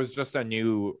 Oh, it was just a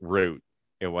new route.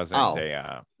 It wasn't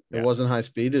It wasn't high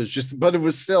speed. It was just, but it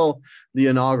was still the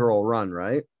inaugural run,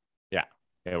 right? Yeah,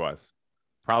 it was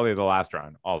probably the last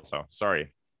run. Also,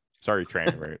 sorry,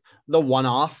 train route. The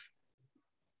one-off.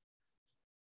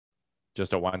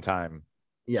 Just a one-time.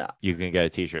 Yeah, you can get a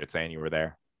T-shirt saying you were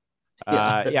there.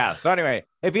 Yeah. So anyway,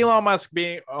 if Elon Musk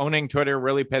owning Twitter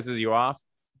really pisses you off,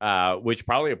 which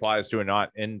probably applies to a not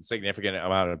insignificant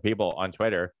amount of people on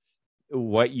Twitter,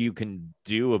 what you can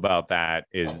do about that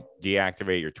is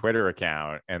deactivate your Twitter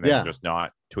account and then just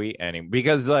not tweet any,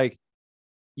 because like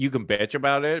you can bitch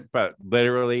about it, but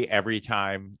literally every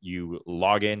time you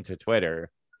log into Twitter,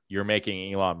 you're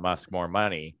making Elon Musk more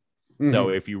money. Mm-hmm. So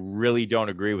if you really don't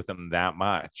agree with him that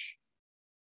much,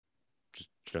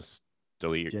 just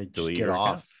delete your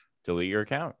account. Delete your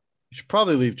account. You should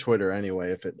probably leave Twitter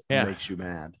anyway if it makes you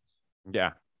mad.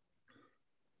 Yeah.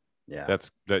 Yeah,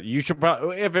 that's that. You should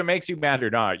probably, if it makes you mad or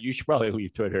not, you should probably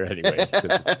leave Twitter anyways.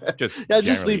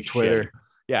 Just leave Twitter. Shit.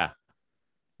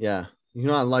 Yeah.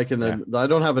 You're not liking it. I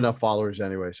don't have enough followers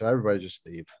anyway, so everybody just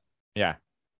leave. Yeah,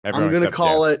 I'm gonna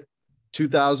call it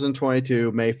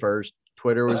 2022 May 1st.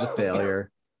 Twitter was a failure.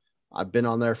 I've been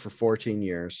on there for 14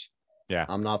 years. Yeah,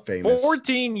 I'm not famous.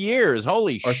 14 years,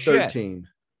 holy shit. Or 13.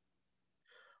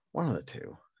 One of the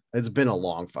two. It's been a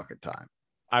long fucking time.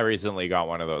 I recently got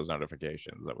one of those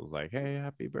notifications that was like, "Hey,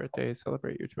 happy birthday!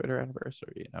 Celebrate your Twitter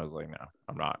anniversary." And I was like, "No,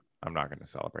 I'm not going to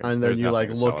celebrate." And then you like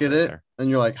look at it and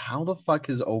you're like, "How the fuck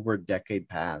has over a decade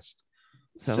passed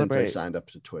since I signed up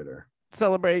to Twitter?"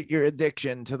 Celebrate your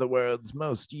addiction to the world's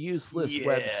most useless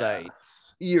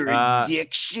websites. Your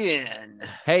addiction.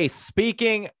 Hey,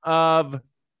 speaking of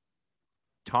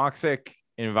toxic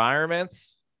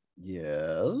environments,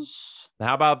 yes.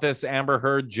 How about this Amber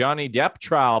Heard Johnny Depp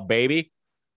trial, baby?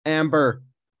 Amber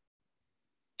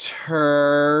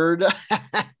Turd. Do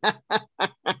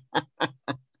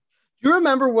you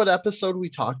remember what episode we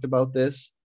talked about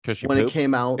this? When it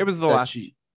came out, it was the last.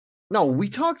 No, we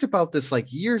talked about this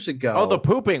like years Oh, the ago.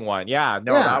 pooping one. Yeah,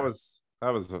 no, Yeah.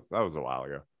 that was a while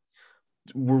ago.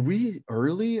 Were we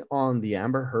early on the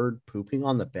Amber Heard pooping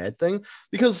on the bed thing?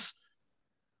 Because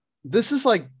this is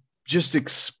like just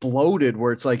exploded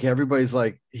where it's like everybody's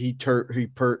like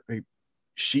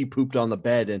she pooped on the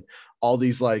bed, and all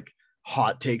these like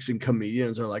hot takes and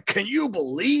comedians are like, can you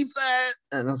believe that?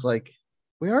 And I was like,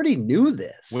 we already knew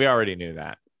this. We already knew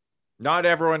that. Not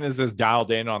everyone is as dialed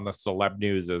in on the celeb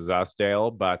news as us, Dale,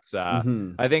 but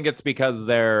Mhm. I think it's because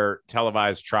their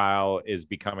televised trial is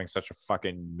becoming such a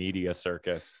fucking media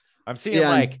circus. I'm seeing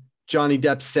Yeah, and like Johnny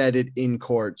Depp said it in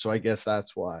court, so I guess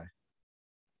that's why.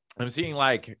 I'm seeing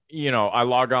like, I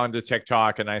log on to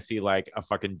TikTok and I see like a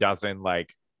fucking dozen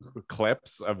like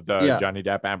clips of the Yeah. Johnny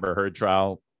Depp Amber Heard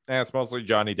trial. And it's mostly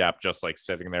Johnny Depp just like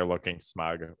sitting there looking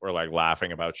smug or like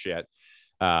laughing about shit.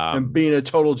 And being a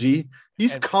total G.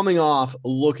 He's and coming off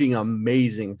looking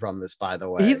amazing from this, by the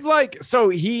way. he's like, so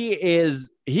he is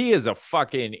a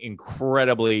fucking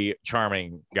incredibly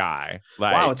charming guy.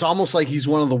 Like, Wow, it's almost like he's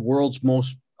one of the world's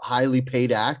most highly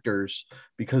paid actors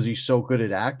because he's so good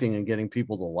at acting and getting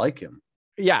people to like him.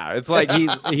 yeah, it's like he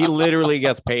literally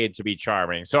gets paid to be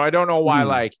charming. So I don't know why Mhm.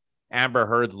 like Amber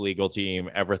Heard's legal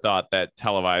team ever thought that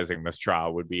televising this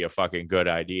trial would be a fucking good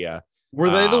idea.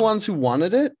 Were they the Um, ones who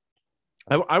wanted it?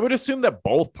 I would assume that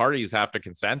both parties have to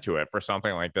consent to it for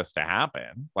something like this to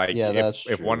happen. Like, Yeah, that's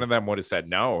if one true. of them would have said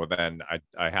no, then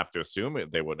I have to assume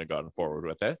they wouldn't have gone forward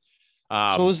with it.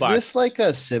 So is But this like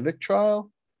a civic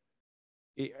trial?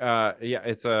 yeah,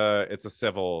 it's a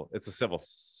civil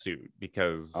suit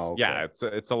because Oh, okay. yeah,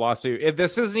 it's a lawsuit.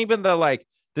 This isn't even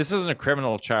this isn't a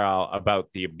criminal trial about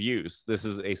the abuse. This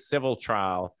is a civil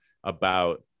trial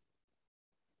about.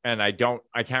 And I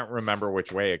can't remember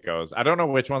which way it goes. I don't know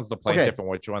which one's the plaintiff and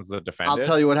which one's the defendant. I'll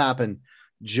tell you what happened.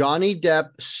 Johnny Depp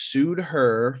sued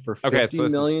her for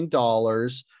 $50 million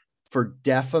for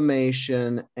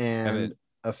defamation and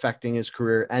affecting his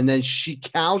career. And then she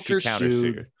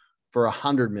countersued for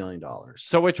 $100 million.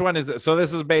 So which one is it? So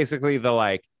this is basically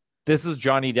this is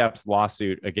Johnny Depp's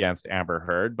lawsuit against Amber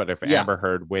Heard. But if Amber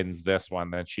Heard wins this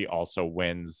one, then she also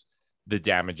wins the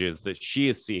damages that she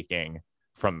is seeking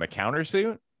from the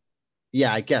countersuit.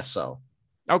 Yeah, I guess so.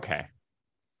 Okay.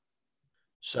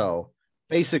 So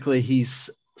basically he's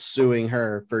suing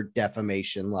her for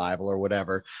defamation, libel, or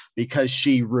whatever, because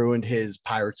she ruined his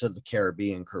Pirates of the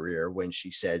Caribbean career when she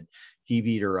said he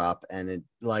beat her up. And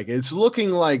it's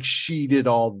looking like she did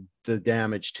all the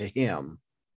damage to him.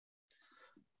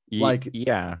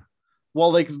 Yeah.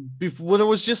 Well, when it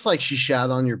was just like she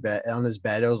shat on his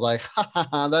bed, it was like,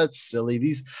 ha, that's silly.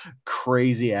 These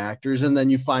crazy actors. And then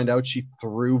you find out she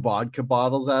threw vodka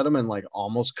bottles at him and like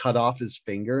almost cut off his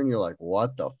finger. And you're like,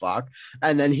 what the fuck?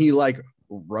 And then he like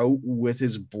wrote with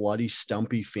his bloody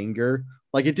stumpy finger.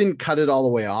 Like it didn't cut it all the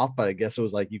way off, but I guess it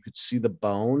was like you could see the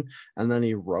bone. And then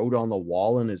he wrote on the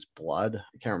wall in his blood.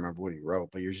 I can't remember what he wrote,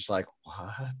 but you're just like,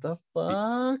 what the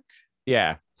fuck?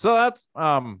 Yeah. So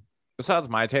that's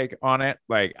my take on it.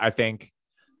 Like, I think,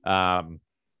 and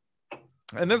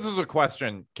this is a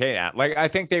question, Kate, like, I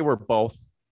think they were both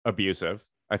abusive.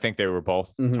 I think they were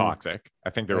both toxic. I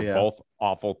think they were both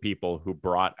awful people who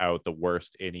brought out the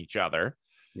worst in each other.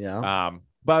 Yeah.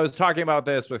 But I was talking about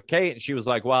this with Kate, and she was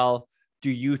like, well, do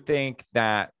you think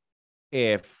that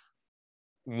if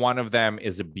one of them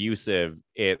is abusive,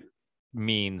 it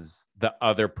means the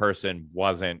other person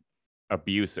wasn't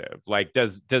abusive? Like,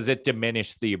 does it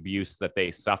diminish the abuse that they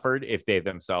suffered if they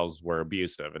themselves were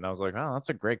abusive? And I was like, oh, that's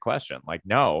a great question. Like,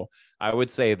 no, I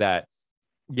would say that,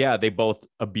 yeah, they both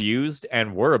abused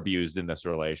and were abused in this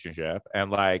relationship. And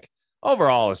like,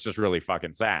 overall, it's just really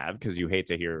fucking sad because you hate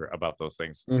to hear about those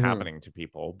things happening to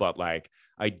people. But like,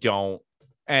 I don't,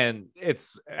 and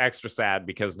it's extra sad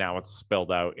because now it's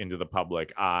spilled out into the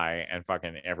public eye and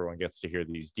fucking everyone gets to hear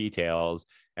these details.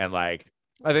 And like,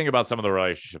 I think about some of the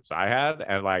relationships I had,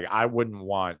 and like, I wouldn't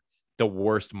want the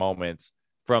worst moments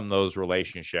from those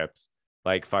relationships.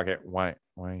 Like, fuck it. Why?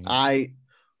 I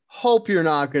hope you're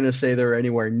not going to say they're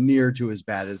anywhere near to as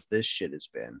bad as this shit has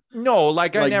been. No,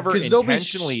 like I never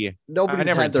intentionally. Nobody's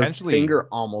had their finger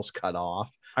almost cut off.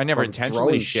 I never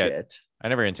intentionally shit. I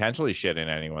never intentionally shit in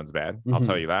anyone's bed. I'll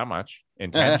tell you that much.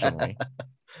 Intentionally.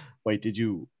 Wait, did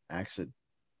you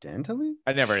accidentally?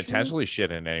 I never intentionally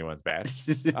shit in anyone's bed.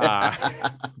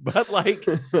 But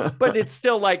it's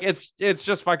still like, it's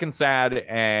just fucking sad,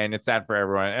 and it's sad for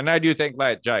everyone. And I do think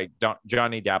that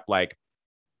Johnny Depp, like,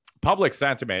 public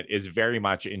sentiment is very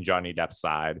much in Johnny Depp's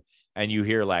side. And you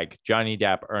hear like Johnny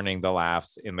Depp earning the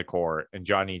laughs in the court, and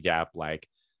Johnny Depp like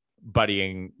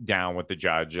buddying down with the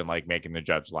judge and like making the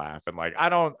judge laugh. And like, I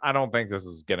don't think this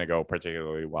is going to go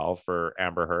particularly well for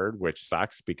Amber Heard, which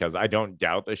sucks because I don't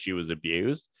doubt that she was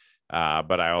abused.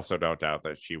 But I also don't doubt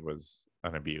that she was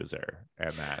an abuser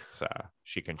and that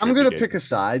she contributed. I'm going to pick a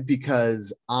side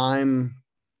because I'm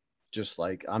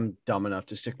dumb enough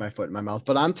to stick my foot in my mouth,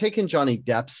 but I'm taking Johnny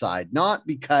Depp's side, not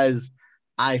because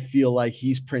I feel like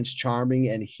he's Prince Charming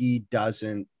and he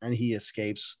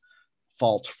escapes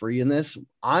fault free in this.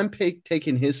 I'm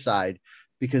taking his side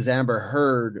because Amber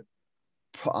Heard,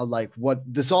 like what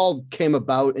this all came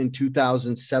about in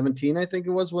 2017, I think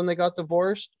it was when they got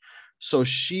divorced. So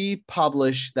she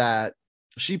published like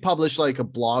a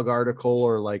blog article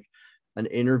or like an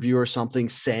interview or something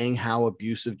saying how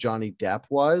abusive Johnny Depp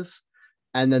was.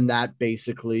 And then that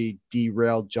basically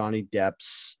derailed Johnny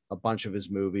Depp's a bunch of his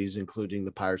movies, including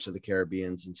the Pirates of the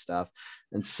Caribbeans and stuff.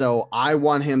 And so I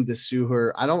want him to sue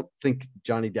her. I don't think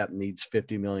Johnny Depp needs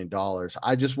 $50 million.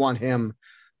 I just want him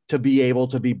to be able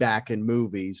to be back in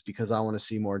movies because I want to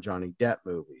see more Johnny Depp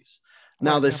movies.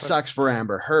 Now, this sucks for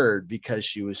Amber Heard because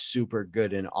she was super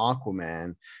good in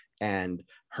Aquaman and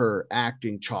her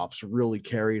acting chops really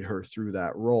carried her through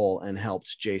that role and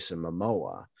helped Jason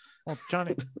Momoa. Well,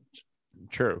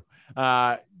 True.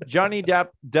 Johnny Depp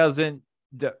doesn't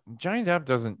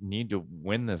need to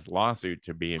win this lawsuit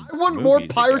to be in I want more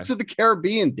Pirates of the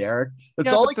Caribbean, Derek.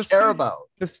 That's all I care about.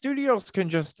 The studios can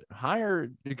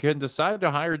decide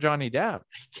to hire Johnny Depp.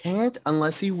 They can't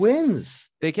unless he wins.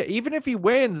 They can, even if he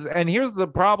wins. And here's the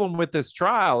problem with this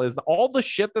trial is all the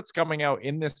shit that's coming out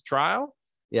in this trial.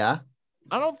 Yeah.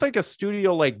 I don't think a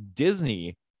studio like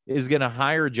Disney is going to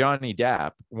hire Johnny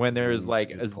Depp when there's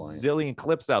like a zillion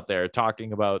clips out there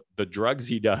talking about the drugs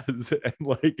he does and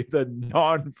like the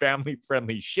non-family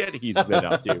friendly shit he's been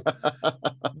up to.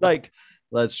 Like,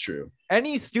 that's true.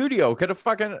 Any studio could have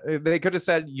they could have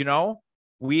said,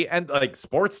 like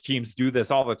sports teams do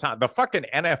this all the time. The fucking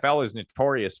NFL is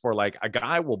notorious for like a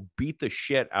guy will beat the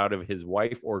shit out of his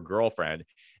wife or girlfriend.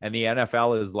 And the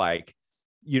NFL is like,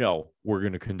 we're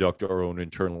going to conduct our own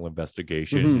internal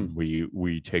investigation. And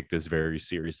we take this very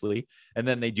seriously. And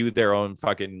then they do their own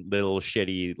fucking little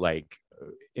shitty like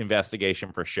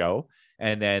investigation for show.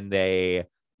 And then they,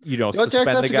 suspend Derek,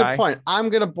 that's the guy. A good point. I'm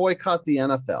going to boycott the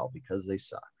NFL because they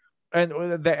suck.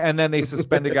 And then they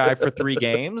suspend a guy for 3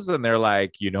 games. And they're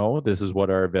like, this is what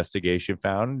our investigation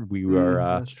found.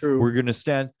 That's true. We're going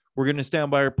to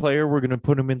stand by our player. We're going to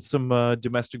put him in some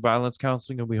domestic violence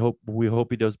counseling, and we hope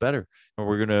he does better. And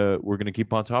we're gonna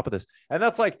keep on top of this. And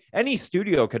that's like any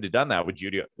studio could have done that with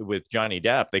Johnny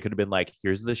Depp. They could have been like,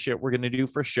 here's the shit we're gonna do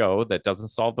for show that doesn't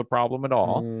solve the problem at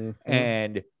all. Mm-hmm.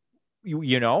 And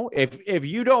if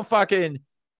you don't fucking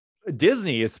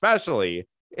Disney especially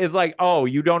is like, oh,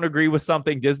 you don't agree with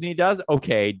something Disney does?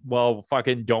 Okay, well,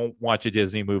 fucking don't watch a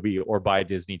Disney movie or buy a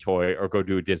Disney toy or go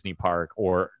to a Disney park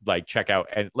or like check out.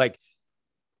 And like,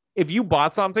 if you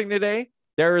bought something today,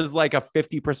 there is like a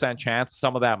 50% chance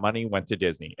some of that money went to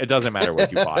Disney. It doesn't matter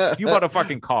what you bought. If you bought a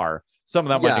fucking car, some of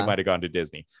that money might have gone to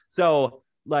Disney. So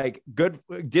like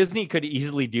Disney could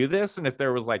easily do this. And if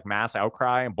there was like mass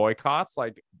outcry and boycotts,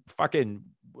 like fucking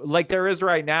like there is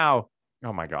right now,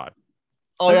 oh my God.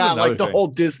 Oh, yeah, like the whole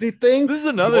Disney thing. This is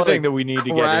another thing that we need to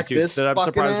get into that I'm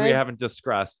surprised we haven't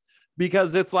discussed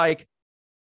because it's like,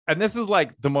 and this is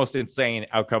like the most insane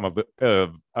outcome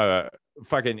of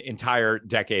fucking entire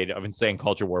decade of insane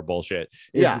culture war bullshit.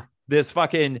 Yeah. This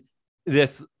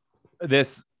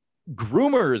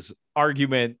groomers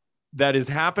argument that is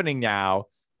happening now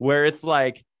where it's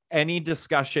like any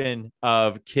discussion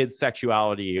of kids'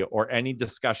 sexuality or any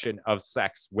discussion of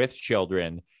sex with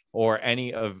children or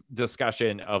any of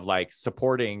discussion of like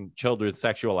supporting children's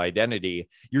sexual identity,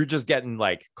 you're just getting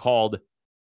like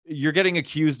you're getting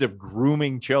accused of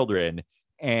grooming children.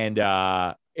 And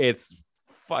it's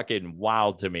fucking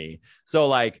wild to me. So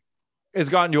like, it's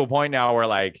gotten to a point now where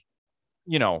like,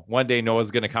 one day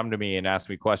Noah's going to come to me and ask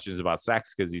me questions about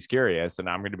sex because he's curious. And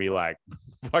I'm going to be like,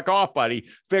 fuck off, buddy.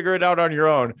 Figure it out on your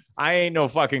own. I ain't no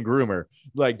fucking groomer.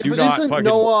 Like, do not fucking...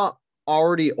 Noah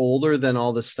already older than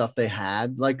all the stuff they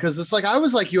had? Like, because it's like, I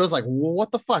was like, well,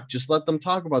 what the fuck? Just let them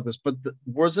talk about this. But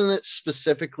wasn't it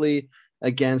specifically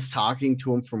against talking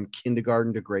to him from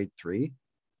kindergarten to grade 3?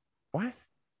 What?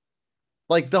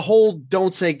 Like the whole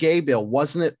don't say gay bill,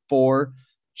 wasn't it for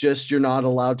just you're not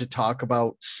allowed to talk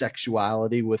about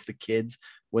sexuality with the kids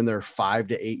when they're 5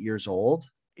 to 8 years old?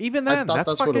 Even then,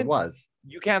 that's what it was.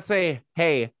 You can't say,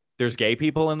 hey, there's gay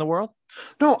people in the world.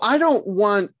 No, I don't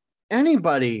want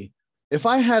anybody. If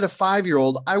I had a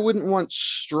 5-year-old, I wouldn't want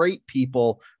straight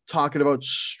people talking about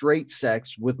straight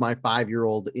sex with my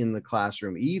 5-year-old in the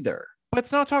classroom either. But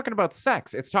it's not talking about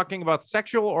sex. It's talking about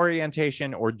sexual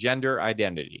orientation or gender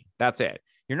identity. That's it.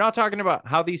 You're not talking about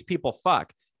how these people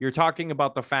fuck. You're talking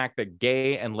about the fact that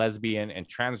gay and lesbian and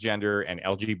transgender and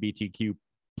LGBTQ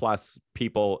plus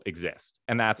people exist.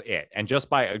 And that's it. And just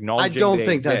by acknowledging I don't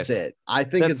think that's it. I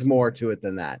think that's it's more to it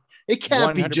than that. It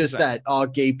can't 100%. Be just that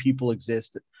gay people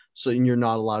exist, so you're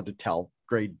not allowed to tell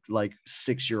grade like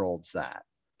 6-year-olds that.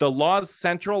 The law's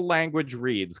central language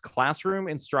reads classroom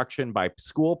instruction by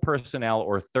school personnel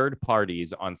or third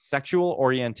parties on sexual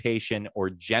orientation or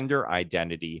gender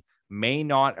identity may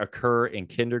not occur in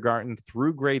kindergarten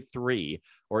through grade 3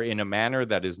 or in a manner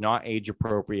that is not age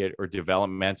appropriate or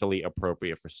developmentally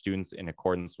appropriate for students in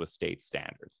accordance with state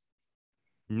standards.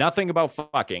 Nothing about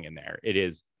fucking in there. It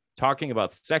is talking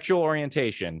about sexual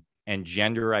orientation and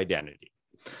gender identity.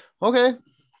 Okay.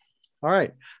 All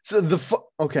right. So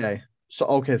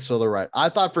So they're right. I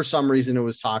thought for some reason it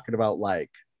was talking about like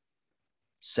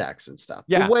sex and stuff.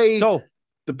 Yeah. The way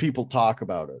the people talk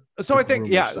about it. So I think,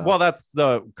 well, that's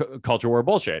the culture war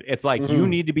bullshit. It's like you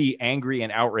need to be angry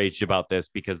and outraged about this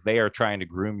because they are trying to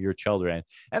groom your children.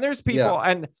 And there's people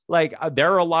and like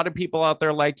there are a lot of people out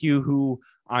there like you who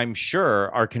I'm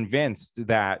sure are convinced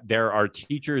that there are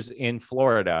teachers in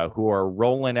Florida who are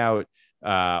rolling out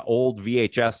old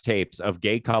VHS tapes of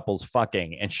gay couples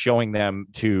fucking and showing them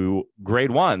to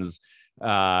grade 1s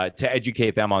to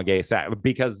educate them on gay sex,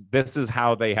 because this is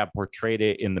how they have portrayed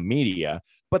it in the media.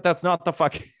 But that's not the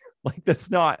fucking like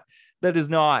that is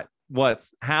not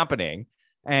what's happening.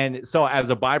 And so as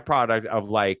a byproduct of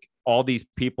like all these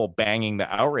people banging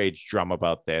the outrage drum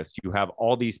about this, you have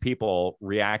all these people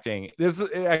reacting. This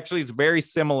actually is very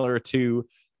similar to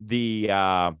the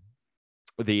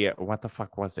what the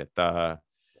fuck was it? Oh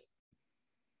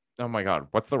my God,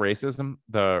 what's the racism?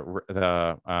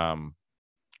 The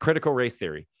critical race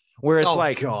theory, where it's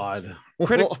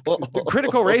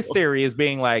critical race theory is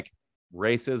being like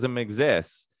racism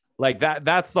exists. Like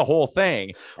that's the whole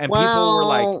thing. And people were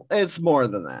like, it's more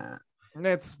than that.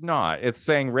 It's not. It's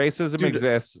saying racism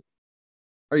exists.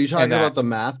 Are you talking about the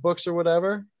math books or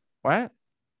whatever? What?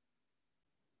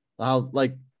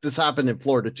 Like this happened in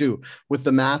Florida too, with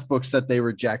the math books that they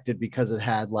rejected because it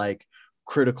had like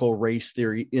critical race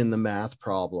theory in the math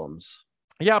problems.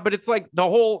 Yeah, but it's like the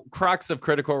whole crux of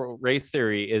critical race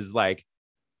theory is like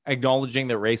acknowledging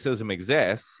that racism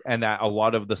exists and that a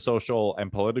lot of the social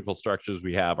and political structures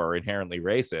we have are inherently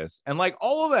racist. And like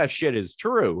all of that shit is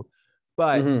true,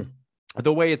 but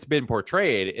the way it's been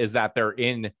portrayed is that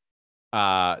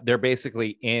they're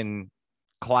basically in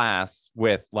class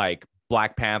with like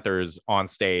Black Panthers on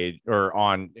stage or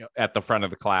at the front of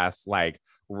the class, like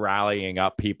rallying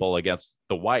up people against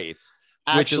the whites.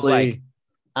 Actually,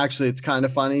 it's kind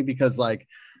of funny because like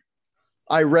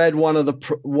I read one of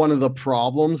the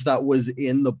problems that was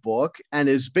in the book, and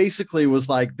it basically was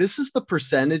like, this is the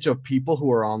percentage of people who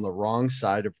are on the wrong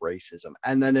side of racism.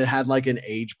 And then it had like an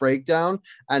age breakdown,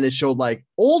 and it showed like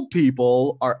old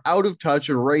people are out of touch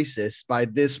and racist by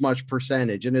this much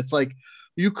percentage. And it's like,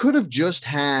 you could have just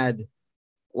had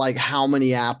like how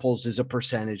many apples is a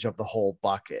percentage of the whole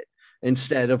bucket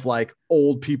instead of like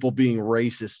old people being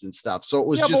racist and stuff. So it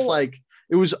was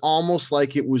it was almost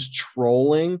like it was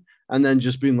trolling and then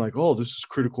just being like, oh, this is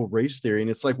critical race theory. And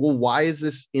it's like, well, why is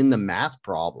this in the math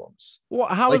problems? Well,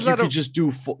 how like is that you could just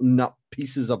do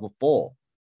pieces of a full.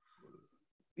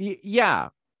 Yeah.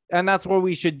 And that's what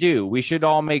we should do. We should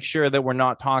all make sure that we're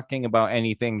not talking about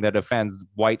anything that offends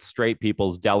white straight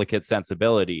people's delicate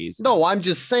sensibilities. No, I'm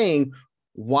just saying,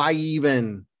 why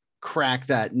even crack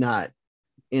that nut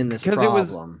in this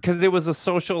problem? Because it was a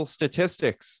social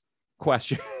statistics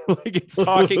question. Like it's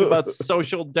talking about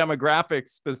social demographics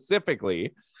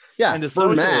specifically. Yeah, and for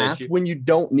math issue. When you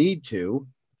don't need to.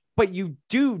 But you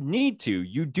do need to.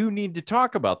 You do need to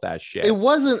talk about that shit. It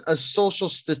wasn't a social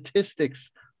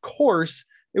statistics course.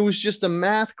 It was just a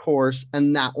math course,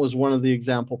 and that was one of the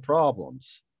example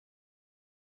problems.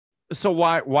 So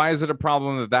why is it a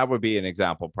problem that would be an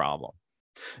example problem?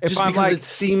 Just because it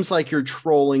seems like you're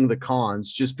trolling the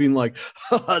cons, just being like,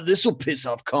 this will piss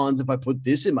off cons if I put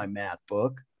this in my math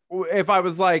book. If I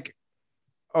was like,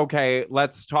 okay,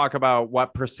 let's talk about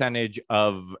what percentage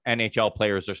of NHL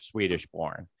players are Swedish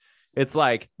born. It's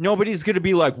like, nobody's going to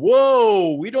be like,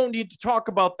 whoa, we don't need to talk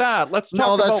about that. Let's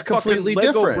talk about completely fucking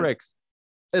Lego different. Bricks.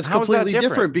 It's completely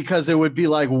different because it would be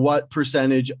like what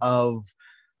percentage of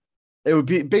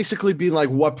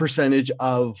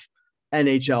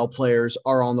NHL players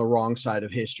are on the wrong side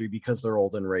of history because they're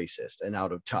old and racist and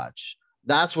out of touch.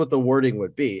 That's what the wording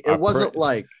would be. It wasn't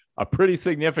like a pretty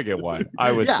significant one,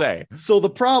 I would say. So the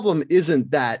problem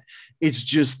isn't that it's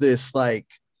just this like,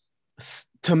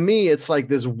 to me, it's like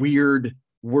this weird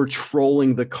we're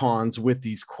trolling the cons with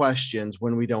these questions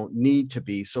when we don't need to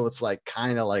be. So it's like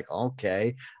kind of like,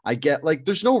 okay, I get, like,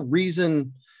 there's no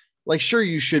reason, like, sure,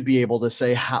 you should be able to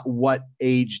say what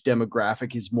age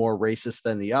demographic is more racist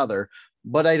than the other,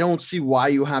 but I don't see why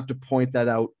you have to point that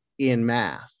out in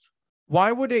math.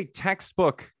 Why would a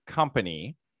textbook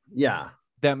company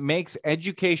that makes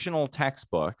educational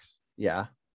textbooks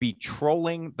be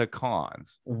trolling the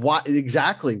cons? Why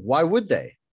exactly? Why would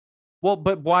they? Well,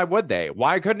 but why would they?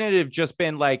 Why couldn't it have just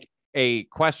been like a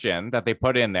question that they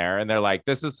put in there and they're like,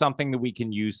 this is something that we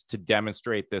can use to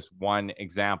demonstrate this one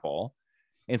example,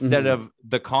 instead of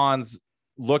the cons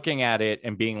looking at it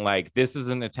and being like, this is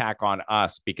an attack on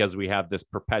us because we have this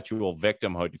perpetual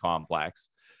victimhood complex.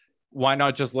 Why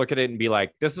not just look at it and be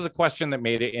like, this is a question that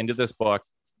made it into this book.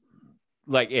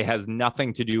 Like, it has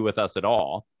nothing to do with us at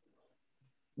all.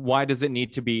 Why does it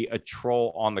need to be a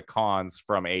troll on the cons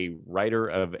from a writer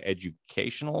of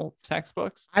educational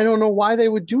textbooks? I don't know why they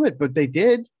would do it, but they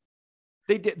did.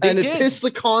 They did. And it pissed the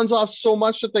cons off so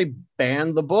much that they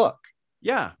banned the book.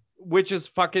 Yeah, which is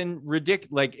fucking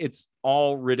ridiculous. Like, it's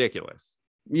all ridiculous.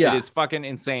 Yeah, it is fucking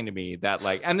insane to me that,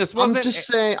 like, and this wasn't. I'm just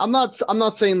saying, I'm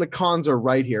not saying the cons are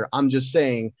right here. I'm just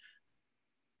saying,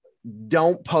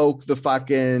 don't poke the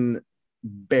fucking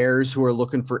bears who are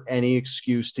looking for any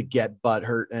excuse to get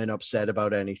butthurt and upset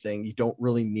about anything. You don't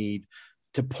really need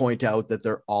to point out that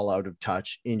they're all out of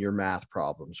touch in your math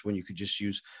problems when you could just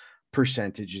use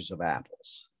percentages of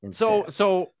apples instead.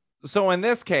 So in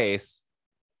this case,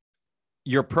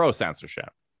 you're pro censorship.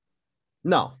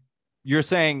 No, you're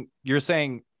saying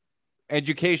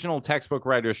educational textbook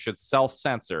writers should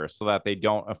self-censor so that they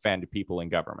don't offend people in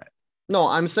government. No,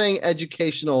 I'm saying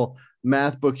educational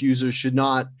math book users should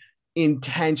not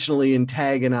intentionally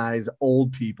antagonize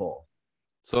old people.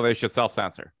 So they should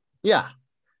self-censor. Yeah.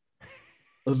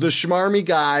 The schmarmy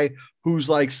guy who's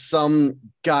like some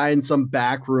guy in some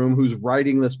back room who's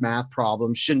writing this math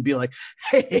problem shouldn't be like,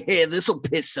 hey, this will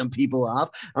piss some people off.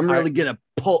 I'm going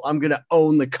to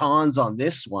own the cons on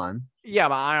this one. Yeah,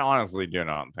 but I honestly do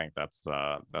not think that's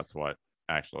what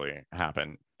actually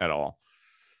happened at all.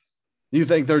 You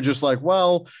think they're just like,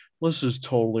 well, this is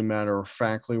totally matter of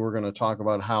factly, we're going to talk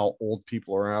about how old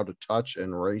people are out of touch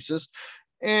and racist,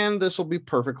 and this will be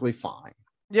perfectly fine.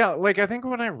 Yeah, like, I think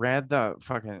when I read the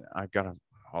fucking,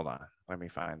 hold on, let me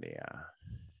find the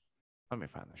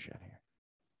shit here.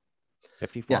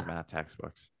 54 math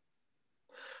textbooks.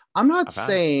 I'm not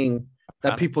saying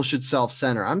that people should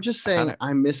self-censor. I'm just saying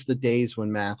I miss the days when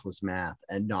math was math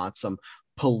and not some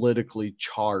politically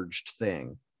charged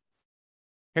thing.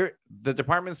 Here, the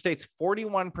department states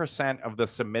 41% of the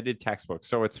submitted textbooks.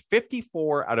 So it's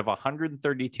 54 out of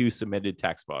 132 submitted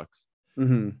textbooks.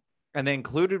 Mm-hmm. And they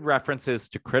included references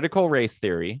to critical race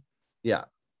theory. Yeah.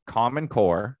 Common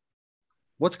Core.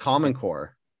 What's Common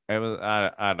Core? It was,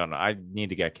 I don't know. I need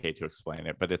to get Kate to explain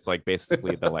it, but it's like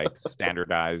basically the like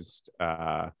standardized,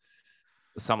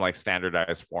 some like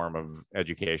standardized form of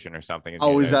education or something.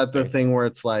 Oh, is that the thing where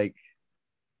it's like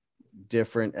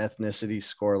different ethnicities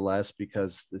score less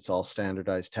because it's all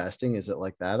standardized testing? Is it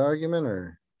like that argument,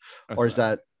 or is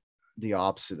that the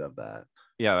opposite of that?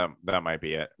 Yeah, that might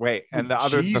be it. Wait, and the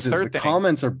third thing,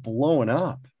 comments are blowing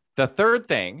up. The third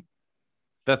thing,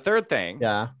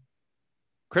 yeah,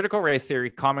 critical race theory,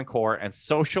 Common Core, and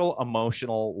social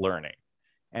emotional learning,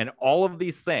 and all of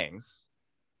these things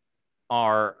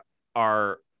are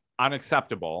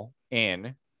unacceptable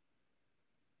in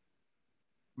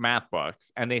math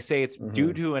books, and they say it's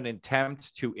due to an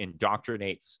attempt to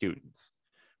indoctrinate students,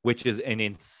 which is an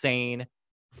insane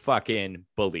fucking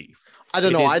belief. I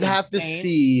don't know. I'd have to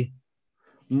see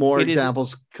more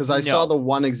examples because I saw the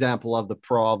one example of the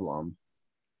problem.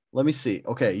 Let me see.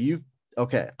 Okay,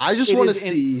 I just want to see.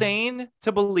 It's insane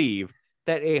to believe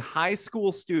that a high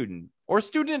school student or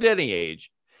student at any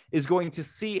age is going to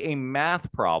see a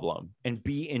math problem and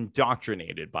be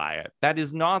indoctrinated by it. That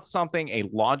is not something a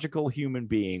logical human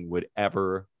being would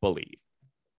ever believe.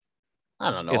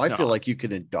 I don't know. I feel like you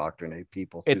can indoctrinate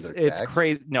people through their texts. It's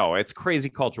crazy. No, it's crazy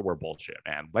culture war bullshit,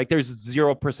 man. Like, there's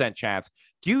 0% chance.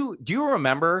 Do you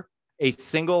remember a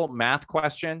single math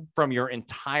question from your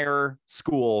entire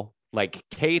school, like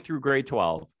K through grade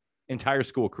 12, entire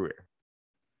school career?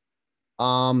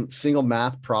 Single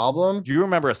math problem? Do you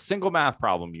remember a single math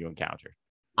problem you encountered?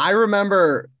 I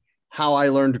remember how I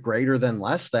learned greater than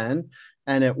less than,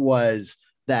 and it was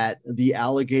that the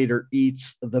alligator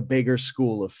eats the bigger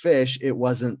school of fish. It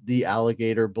wasn't the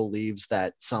alligator believes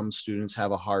that some students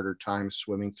have a harder time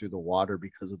swimming through the water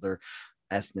because of their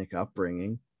ethnic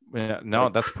upbringing. No,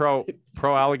 that's pro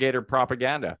alligator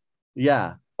propaganda.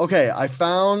 Yeah. Okay. I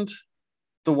found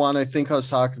the one I think I was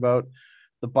talking about.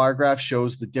 The bar graph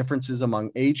shows the differences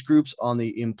among age groups on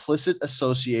the implicit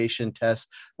association test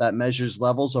that measures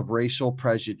levels of racial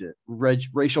prejudice.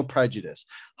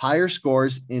 Higher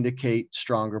scores indicate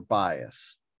stronger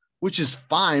bias, which is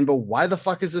fine, but why the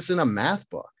fuck is this in a math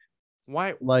book?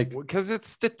 Why? Like, because it's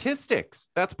statistics.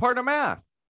 That's part of math.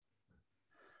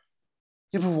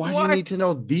 yeah, but why do you need to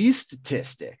know these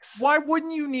statistics? Why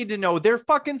wouldn't you need to know? They're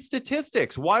fucking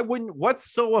statistics.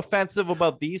 What's so offensive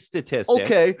about these statistics?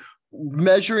 Okay,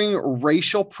 measuring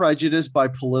racial prejudice by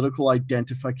political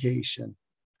identification.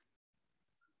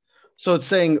 So it's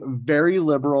saying very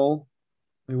liberal.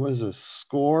 What is this?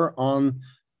 Score on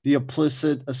the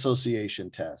implicit association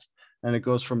test. And it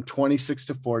goes from 26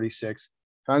 to 46.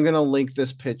 I'm going to link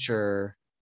this picture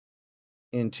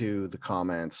into the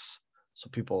comments so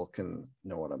people can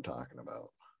know what I'm talking about.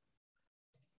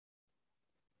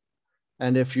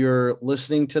 And if you're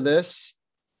listening to this,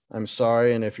 I'm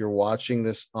sorry. And if you're watching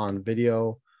this on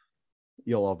video,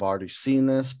 you'll have already seen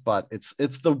this, but it's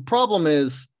the problem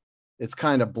is it's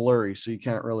kind of blurry, so you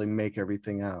can't really make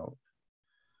everything out.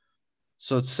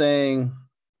 So it's saying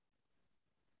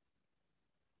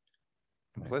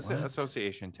implicit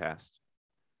association test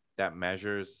that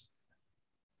measures.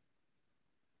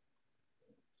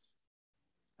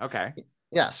 Okay.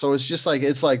 Yeah. So it's just like,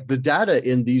 it's like the data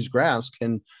in these graphs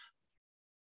can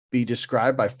be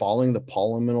described by following the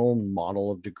polynomial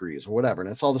model of degrees or whatever.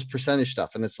 And it's all this percentage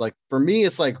stuff. And it's like, for me,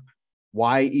 it's like,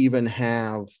 why even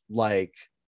have like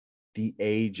the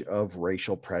age of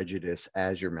racial prejudice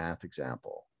as your math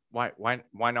example? Why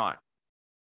not?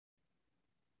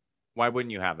 Why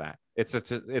wouldn't you have that? It's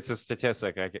a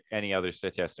statistic like any other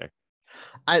statistic.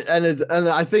 And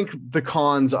I think the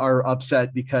cons are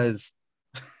upset because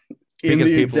in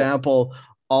the example,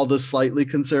 all the slightly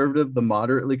conservative, the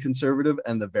moderately conservative,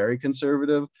 and the very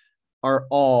conservative are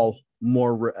all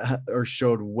more or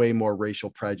showed way more racial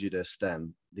prejudice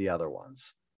than the other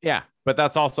ones. Yeah, but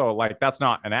that's also like, that's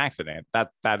not an accident.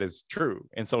 That is true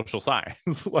in social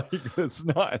science. Like, it's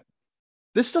not.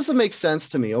 This doesn't make sense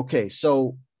to me. Okay,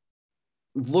 so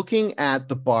looking at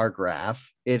the bar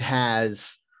graph, it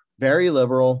has very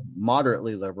liberal,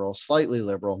 moderately liberal, slightly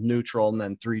liberal, neutral, and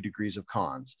then 3 degrees of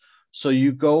cons. So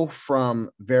you go from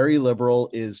very liberal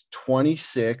is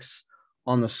 26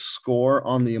 on the score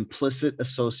on the implicit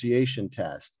association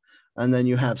test. And then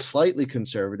you have slightly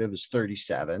conservative is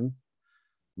 37.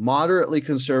 Moderately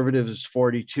conservative is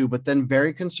 42, but then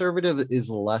very conservative is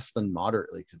less than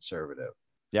moderately conservative.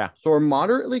 Yeah. So are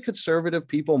moderately conservative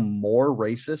people more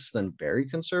racist than very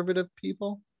conservative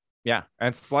people? Yeah.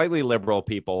 And slightly liberal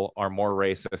people are more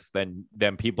racist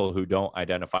than people who don't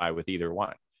identify with either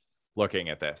one, looking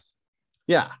at this.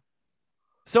 Yeah.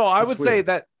 So I would say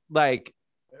that, like,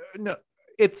 no,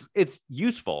 it's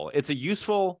useful. It's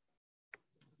useful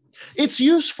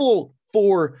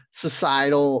for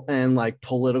societal and like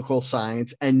political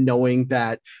science, and knowing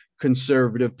that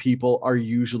conservative people are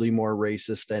usually more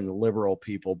racist than liberal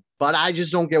people. But I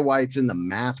just don't get why it's in the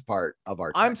math part of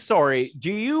our I'm sorry.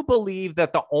 Do you believe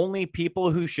that the only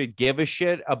people who should give a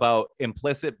shit about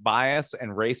implicit bias and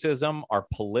racism are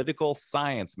political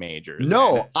science majors?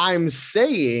 No, I'm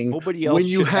saying nobody else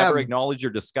should ever acknowledge or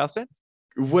discuss it.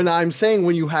 When I'm saying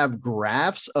when you have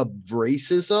graphs of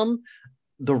racism,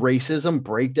 the racism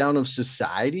breakdown of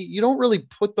society, you don't really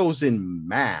put those in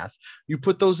math. You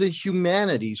put those in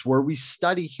humanities, where we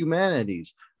study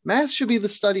humanities. Math should be the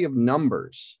study of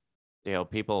numbers. Dale,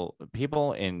 people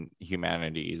in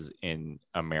humanities in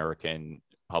American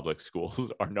public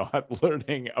schools are not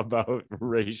learning about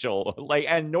racial, like,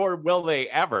 and nor will they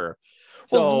ever.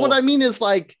 Well, what I mean is,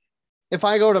 like, if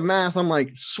I go to math, I'm like,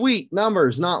 sweet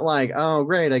numbers, not like, oh,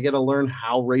 great, I get to learn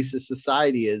how racist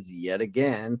society is yet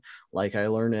again, like I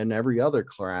learned in every other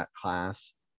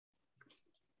class.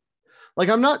 Like,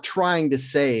 I'm not trying to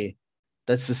say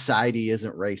that society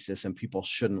isn't racist and people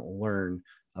shouldn't learn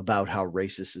about how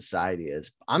racist society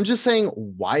is. I'm just saying,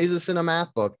 why is this in a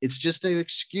math book? It's just an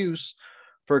excuse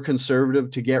for a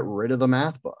conservative to get rid of the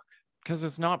math book. Because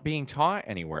it's not being taught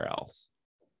anywhere else.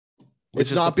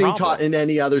 It's not being taught in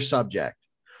any other subject.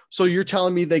 So you're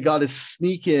telling me they got to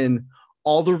sneak in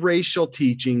all the racial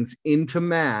teachings into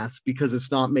math because it's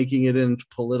not making it into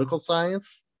political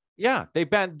science? Yeah, they've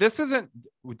been. This isn't.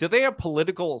 Do they have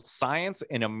political science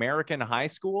in American high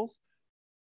schools?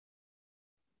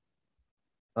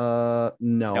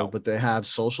 No, but they have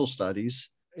social studies.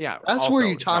 Yeah, that's where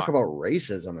you talk about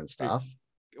racism and stuff.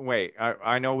 Wait,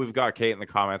 I know we've got Kate in the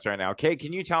comments right now. Kate,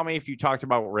 can you tell me if you talked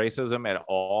about racism at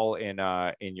all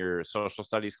in your social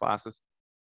studies classes?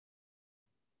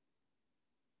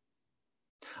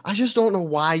 I just don't know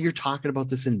why you're talking about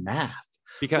this in math.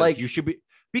 Because like, you should be,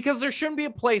 because there shouldn't be a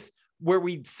place where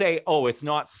we say, oh, it's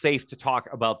not safe to talk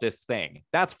about this thing.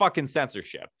 That's fucking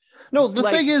censorship. No, the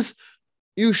thing is,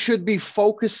 you should be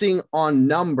focusing on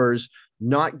numbers,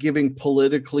 not giving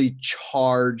politically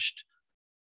charged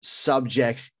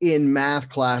subjects in math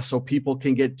class so people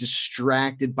can get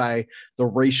distracted by the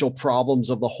racial problems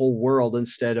of the whole world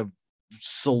instead of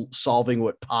solving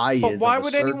what pi is. But why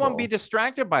would anyone be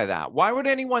distracted by that? Why would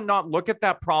anyone not look at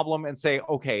that problem and say,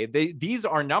 okay, these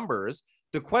are numbers.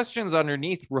 The questions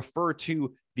underneath refer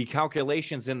to the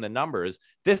calculations in the numbers.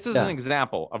 This is an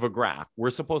example of a graph. We're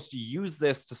supposed to use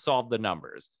this to solve the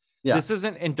numbers. Yeah. This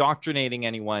isn't indoctrinating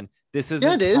anyone. This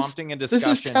isn't prompting a discussion.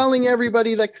 This is telling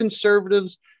everybody that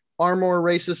conservatives are more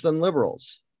racist than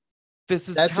liberals.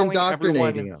 That's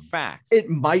indoctrinating them. Facts. It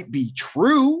might be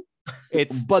true,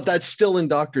 but that's still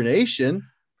indoctrination.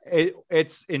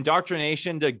 It's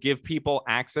indoctrination to give people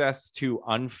access to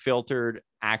unfiltered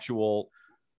actual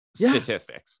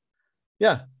statistics.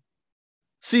 Yeah.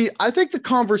 See, I think the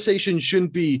conversation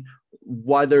shouldn't be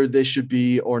whether this should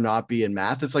be or not be in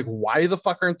math. It's like, why the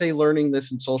fuck aren't they learning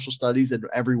this in social studies and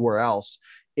everywhere else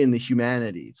in the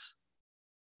humanities?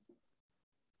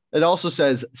 It also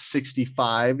says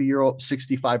 65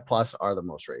 plus are the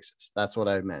most racist. That's what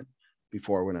I meant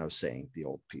before when I was saying the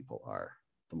old people are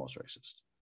the most racist.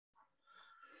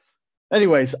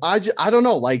 Anyways, I don't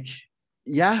know. Like,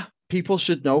 yeah, people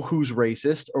should know who's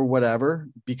racist or whatever,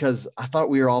 because I thought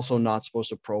we were also not supposed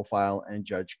to profile and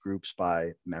judge groups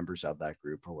by members of that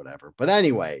group or whatever. But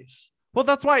anyways, well,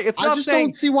 that's why I just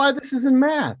don't see why this is in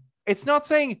math. It's not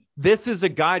saying this is a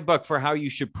guidebook for how you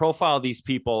should profile these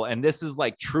people, and this is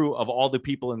like true of all the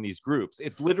people in these groups.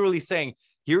 It's literally saying,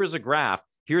 here's a graph.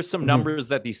 Here's some numbers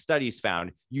that these studies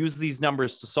found. Use these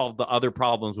numbers to solve the other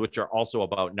problems, which are also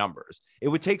about numbers. It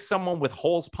would take someone with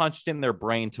holes punched in their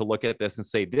brain to look at this and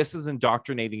say, this is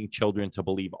indoctrinating children to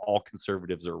believe all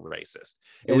conservatives are racist.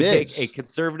 It would take a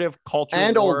conservative culture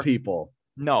and old people.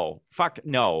 No, fuck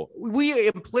no. We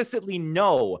implicitly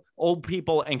know old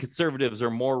people and conservatives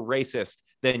are more racist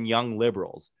than young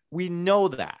liberals. We know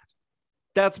that.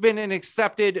 That's been an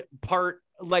accepted part,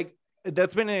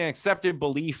 that's been an accepted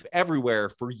belief everywhere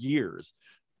for years.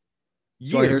 Do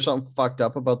you want to hear something fucked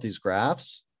up about these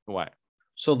graphs? What?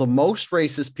 So the most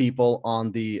racist people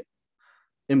on the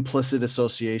implicit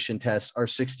association test are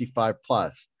 65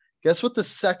 plus. Guess what the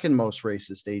second most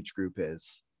racist age group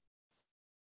is?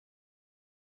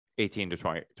 18 to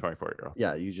 24-year-olds.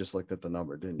 Yeah, you just looked at the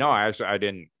number, didn't you? No, I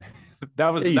didn't.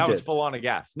 That was full on a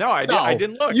guess. No, I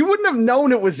didn't look. You wouldn't have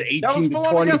known it was 18 to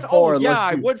 24. Oh, yeah,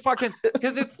 I would fucking,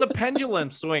 because it's the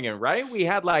pendulum swinging, right? We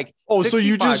had like, so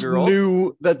you just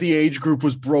knew that the age group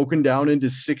was broken down into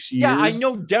 6 years? Yeah, I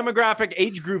know demographic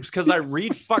age groups because I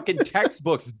read fucking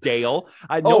textbooks, Dale.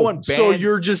 So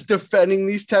you're just defending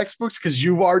these textbooks because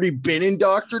you've already been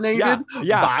indoctrinated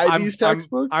by these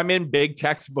textbooks? I'm in big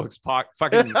textbooks.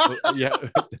 Fucking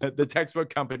the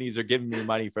textbook companies are giving me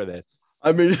money for this.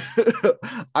 I'm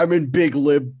in big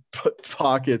lib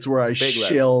pockets where I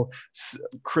shill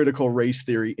critical race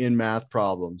theory in math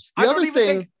problems. The other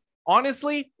thing,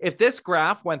 honestly, if this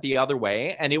graph went the other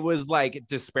way and it was like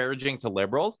disparaging to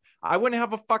liberals, I wouldn't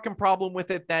have a fucking problem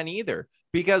with it then either.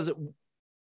 Because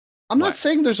I'm not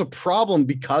saying there's a problem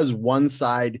because one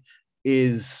side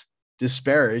is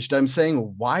disparaged. I'm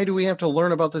saying, why do we have to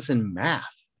learn about this in math?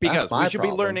 Because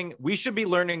we should be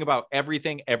learning about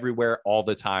everything everywhere all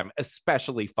the time,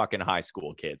 especially fucking high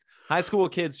school kids. High school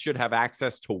kids should have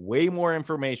access to way more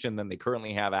information than they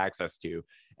currently have access to.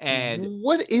 And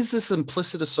what is this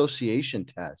implicit association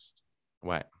test?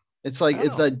 What? It's like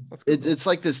it's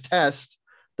like this test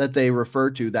that they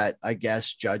refer to that I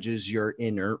guess judges your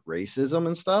inert racism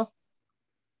and stuff.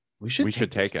 We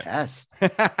should take it. Test.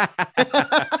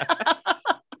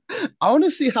 I want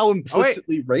to see how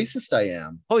implicitly racist I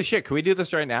am. Holy shit. Can we do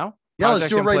this right now? Yeah, let's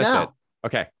do it right now.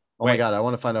 Okay. Oh my God. I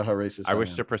want to find out how racist I am. I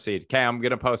wish to proceed. Okay. I'm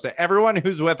going to post it. Everyone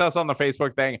who's with us on the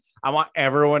Facebook thing, I want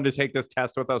everyone to take this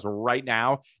test with us right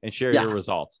now and share your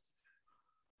results.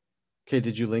 Okay.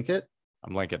 Did you link it?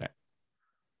 I'm linking it.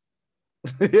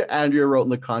 Andrea wrote in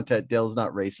the content, Dale's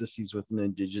not racist. He's with an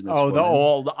indigenous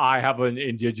woman. I have an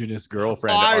indigenous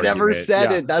girlfriend. I never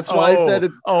said it. That's why I said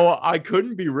it's. Oh, I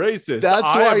couldn't be racist.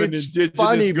 That's why it's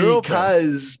funny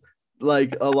because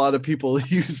like a lot of people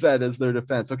use that as their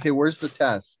defense. Okay, where's the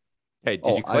test? Hey,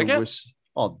 did you click it?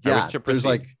 Yeah. There's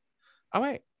like. Oh,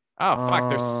 wait. Oh, fuck.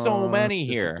 There's so many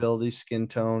here. Disability, skin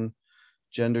tone,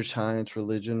 gender, science,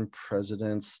 religion,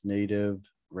 presidents, native,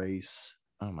 race.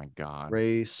 Oh my God.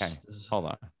 Race. Okay, hold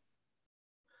on.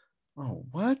 Oh,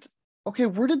 what? Okay,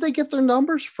 where did they get their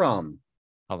numbers from?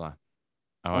 Hold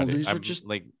on. These are just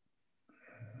like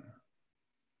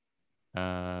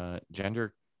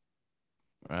gender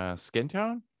Skin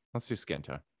tone. Let's do skin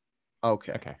tone.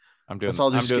 Okay. Okay. I'm doing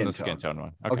the skin tone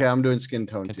one. Okay, I'm doing skin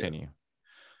tone Continue. too.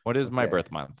 What is my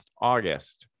birth month?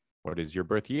 August. What is your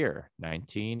birth year?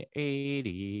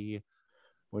 1980.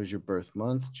 What is your birth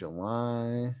month?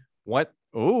 July. What?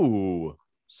 Ooh.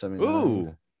 79.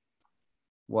 Ooh.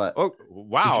 What? Oh,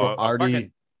 wow.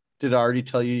 Did I already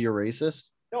tell you you're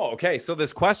racist? No, okay. So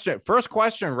this first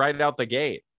question right out the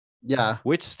gate. Yeah.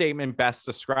 Which statement best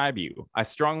describe you? I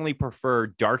strongly prefer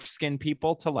dark-skinned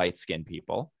people to light-skinned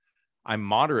people. I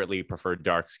moderately prefer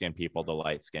dark-skinned people to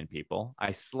light-skinned people.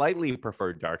 I slightly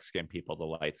prefer dark-skinned people to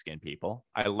light-skinned people.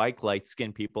 I like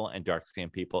light-skinned people and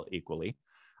dark-skinned people equally.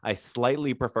 I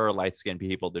slightly prefer light-skinned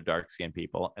people to dark-skinned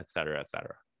people, etc.,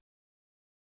 etc.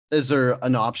 Is there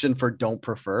an option for don't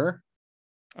prefer?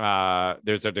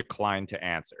 There's a decline to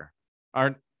answer.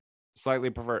 Aren't slightly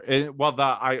prefer. Well,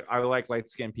 I like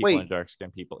light-skinned people and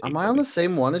dark-skinned people equally. Am I on the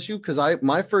same one as you? Because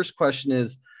my first question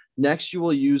is, next, you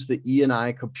will use the E and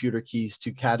I computer keys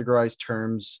to categorize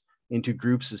terms into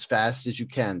groups as fast as you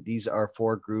can. These are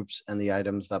 4 groups and the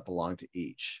items that belong to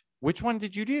each. Which one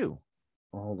did you do?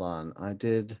 Hold on. I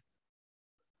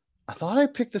thought I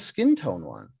picked the skin tone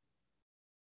one.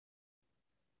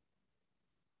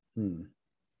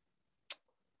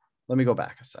 Let me go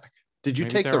back a sec. Did you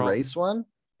take the race one?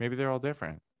 Maybe they're all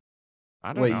different.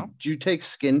 I don't know. Did you take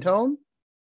skin tone?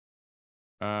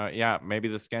 Yeah, maybe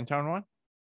the skin tone one.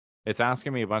 It's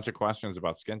asking me a bunch of questions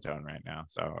about skin tone right now.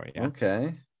 So yeah.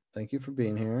 Okay. Thank you for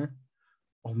being here.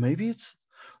 Oh, maybe it's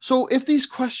so if these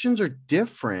questions are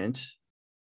different,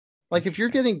 like if you're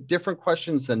getting different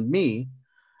questions than me,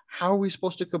 how are we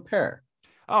supposed to compare?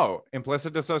 Oh,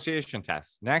 implicit dissociation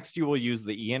test. Next, you will use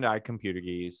the E and I computer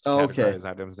keys to categorize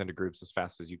items into groups as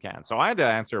fast as you can. So I had to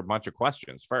answer a bunch of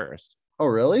questions first. Oh,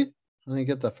 really? I didn't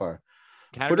get that far.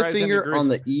 Put a finger on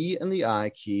the E and the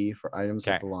I key for items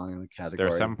that belong in the category.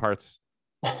 There are 7 parts.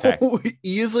 Okay.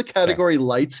 E is the category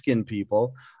light-skinned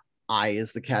people. I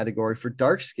is the category for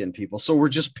dark-skinned people. So we're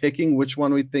just picking which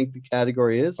one we think the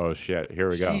category is. Oh, shit. Here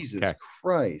we go. Jesus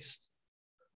Christ.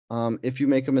 If you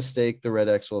make a mistake, the red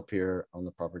X will appear on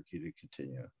the proper key to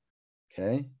continue.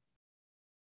 Okay.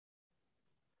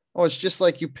 Oh, it's just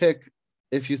like you pick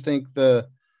if you think the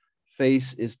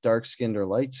face is dark-skinned or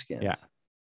light-skinned. Yeah.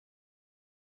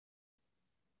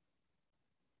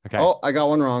 Okay. Oh, I got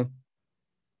one wrong.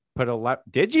 Put a left.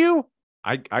 Did you?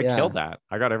 I killed that.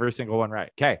 I got every single one right.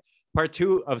 Okay. Part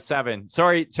 2 of 7.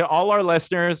 Sorry to all our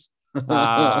listeners.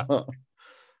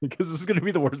 Because this is going to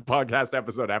be the worst podcast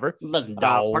episode ever. But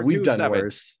no, we've done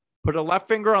worse. Put a left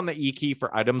finger on the E key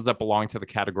for items that belong to the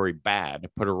category bad.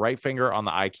 Put a right finger on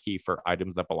the I key for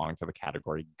items that belong to the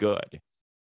category good.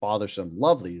 Bothersome,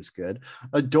 lovely is good.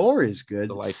 Adore is good.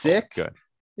 Delightful, sick good.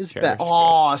 Is bad.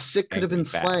 Oh, sick could have been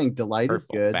slang. Delight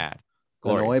hurtful, is good. Bad.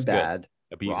 Annoy, bad.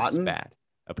 Abuse, rotten, bad.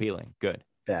 Appealing, good.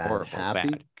 Bad. Horrible, happy,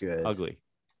 bad. good. Ugly,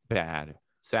 bad.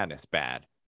 Sadness, bad.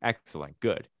 Excellent,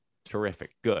 good.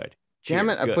 Terrific, good. Damn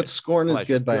it, I put scorn as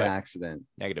good by accident.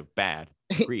 Negative, bad.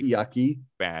 Grief, yucky.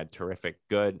 Bad, terrific,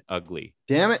 good, ugly.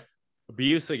 Damn it.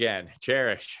 Abuse again.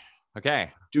 Cherish.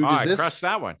 Okay. Dude, I crushed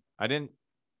that one. I didn't.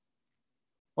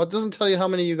 Well, it doesn't tell you how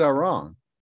many you got wrong.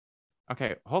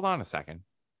 Okay, hold on a second.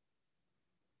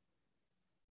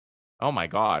 Oh my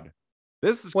God.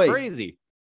 This is crazy.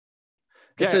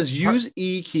 It says use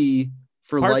E key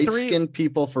for light-skinned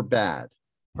people for bad.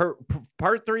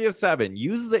 Part 3 of 7.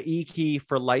 Use the E key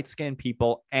for light-skinned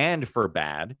people and for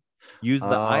bad. Use the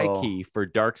I key for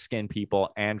dark-skinned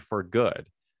people and for good.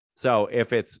 So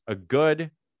if it's a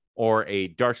good or a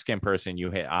dark-skinned person,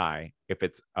 you hit I. If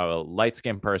it's a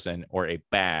light-skinned person or a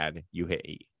bad, you hit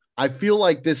E. I feel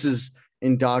like this is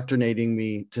indoctrinating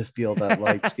me to feel that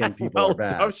light-skinned people are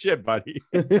bad. Oh shit, buddy.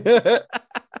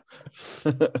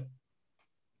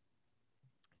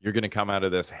 You're gonna come out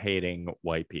of this hating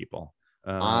white people.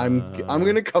 I'm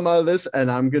gonna come out of this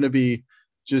and I'm gonna be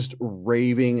just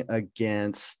raving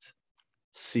against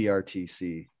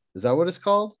CRTC. Is that what it's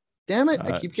called? Damn it!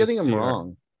 I keep getting them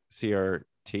wrong.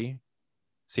 CRT,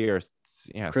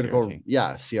 yeah, critical, CRT.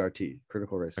 Yeah, CRT,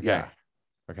 critical race. Okay. Yeah.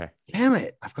 Okay. Damn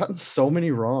it! I've gotten so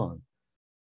many wrong.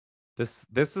 This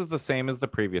is the same as the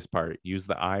previous part. Use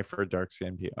the I for dark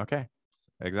skin people. Okay,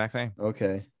 exact same.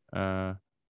 Okay. Oh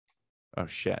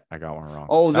shit! I got one wrong.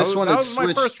 Oh, this one that was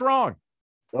my first wrong.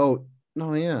 Oh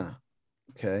no, yeah.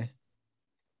 Okay.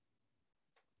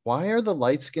 Why are the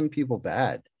light-skinned people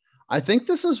bad? I think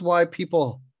this is why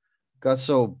people got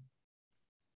so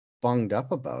bunged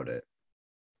up about it.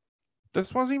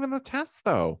 This wasn't even the test,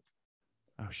 though.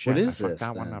 Oh shit! What is I this?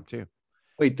 fucked that one up too.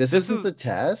 Wait, this isn't the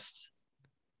test?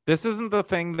 This isn't the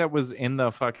thing that was in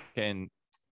the fucking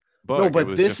book. No,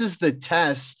 but this is the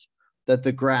test that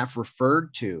the graph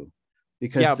referred to,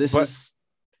 because Yeah, this but is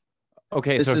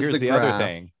okay, this so is here's the the other graph.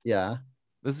 thing. Yeah.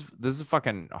 This is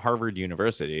fucking Harvard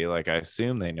University. Like, I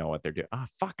assume they know what they're doing. Oh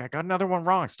fuck, I got another one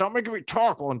wrong. Stop making me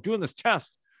talk while I'm doing this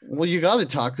test. Well, you got to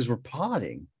talk because we're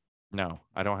potting. No,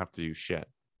 I don't have to do shit.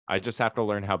 I just have to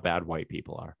learn how bad white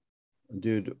people are.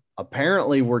 Dude,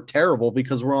 apparently we're terrible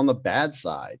because we're on the bad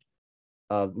side.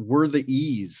 We're the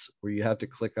E's where you have to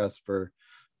click us for.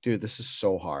 Dude, this is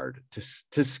so hard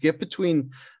to skip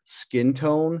between skin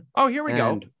tone Oh, here we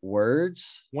go. and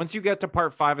words. Once you get to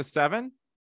part 5 of 7,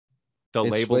 the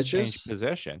It labels switches? change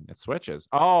position. It switches.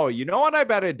 Oh, you know what I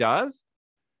bet it does?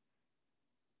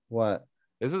 What?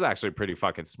 This is actually pretty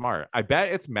fucking smart. I bet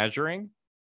it's measuring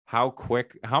how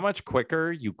much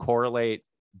quicker you correlate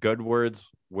good words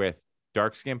with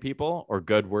dark skinned people or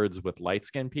good words with light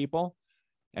skinned people,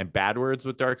 and bad words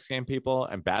with dark skinned people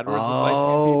and bad words with light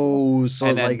skinned people. Oh, so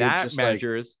And then like it that just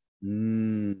measures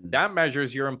that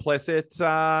measures your implicit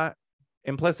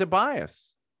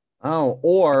bias. Oh, It's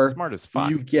or smart as fuck.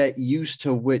 you get used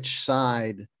to which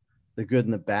side the good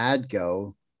and the bad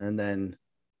go, and then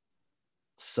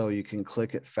so you can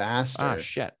click it faster. Ah,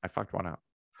 shit. I fucked one up.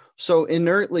 So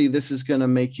inertly, this is going to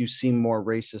make you seem more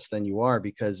racist than you are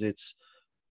because it's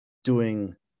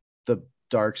doing the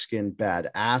dark skin bad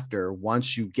after.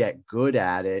 Once you get good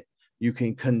at it, you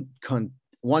can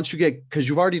once you get, because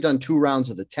you've already done 2 rounds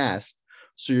of the test,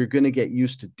 so you're going to get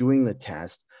used to doing the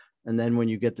test. And then when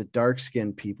you get the dark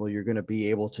skinned people, you're going to be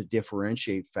able to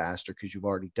differentiate faster because you've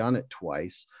already done it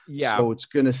twice. Yeah. So it's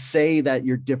going to say that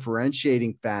you're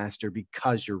differentiating faster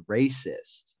because you're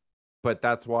racist. But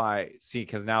that's why, see,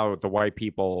 because now the white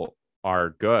people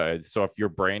are good. So if your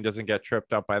brain doesn't get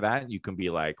tripped up by that, you can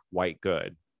be like white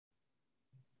good.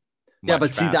 Yeah,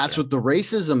 but see, that's what the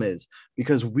racism is,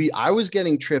 because I was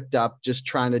getting tripped up just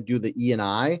trying to do the E and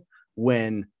I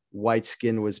when white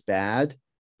skin was bad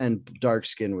and dark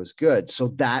skin was good. So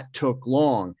that took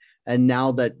long. And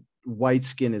now that white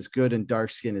skin is good and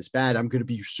dark skin is bad, I'm going to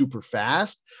be super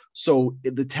fast. So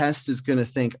the test is going to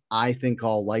think, I think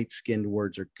all light skinned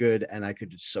words are good and I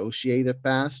could associate it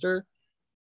faster.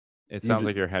 It sounds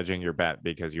like you're hedging your bet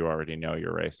because you already know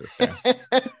you're racist.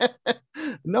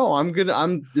 No,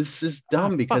 this is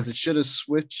dumb because it should have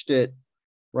switched it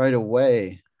right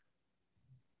away.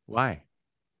 Why?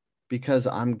 Because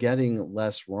I'm getting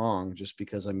less wrong just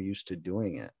because I'm used to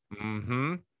doing it.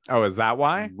 Mm-hmm. Oh, is that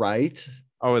why? Right.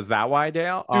 Oh, is that why,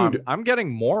 Dale? Dude, I'm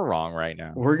getting more wrong right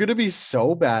now. We're going to be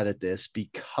so bad at this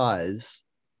because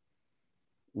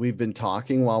we've been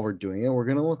talking while we're doing it. We're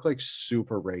going to look like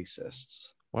super racists.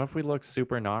 What if we look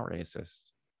super not racist?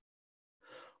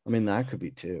 I mean, that could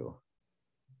be too.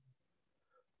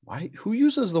 Why? Who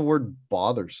uses the word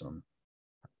bothersome?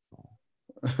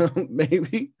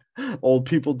 Maybe old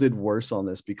people did worse on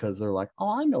this because they're like,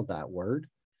 oh, I know that word.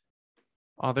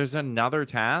 Oh, there's another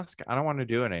task. I don't want to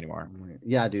do it anymore.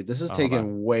 Yeah, dude, this is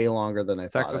taking way longer than I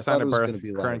thought. Sex I thought assigned it at was birth, going to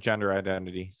be current like gender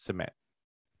identity, submit.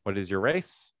 What is your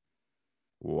race?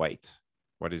 White.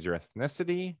 What is your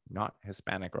ethnicity? Not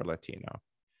Hispanic or Latino.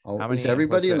 Oh, is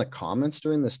everybody in the comments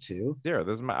doing this too? Zero.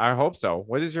 This is I hope so.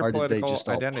 What is your or political did they just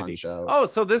identity? All punch out? Oh,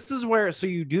 so this is where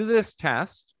you do this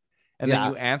test and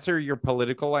then you answer your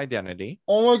political identity.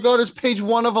 Oh my god, it's page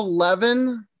 1 of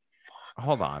 11.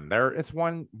 Hold on. It's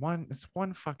one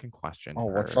fucking question. Oh,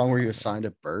 what song were you assigned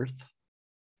at birth?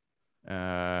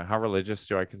 How religious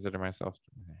do I consider myself?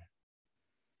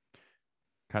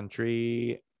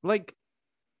 Country, like,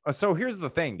 so here's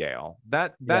the thing, Dale.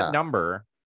 That number,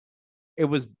 it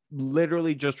was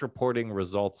literally just reporting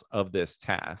results of this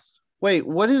test. Wait,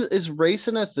 what is race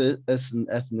and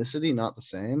ethnicity not the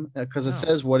same? Because it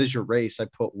says, what is your race? I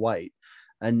put white.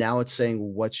 And now it's saying,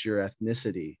 what's your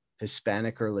ethnicity?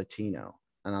 Hispanic or Latino?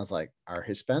 And I was like, are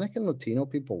Hispanic and Latino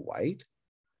people white?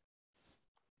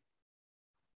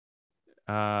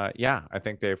 Yeah, I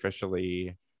think they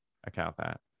officially account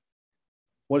that.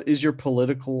 What is your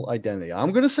political identity?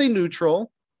 I'm going to say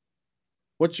neutral.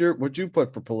 What'd you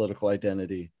put for political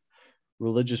identity?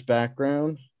 Religious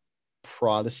background,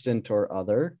 Protestant or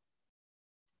other?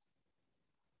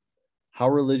 How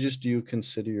religious do you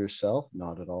consider yourself?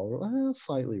 Not at all.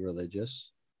 Slightly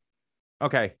religious.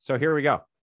 Okay, so here we go.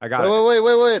 I got it.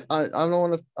 Wait.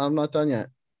 I'm not done yet.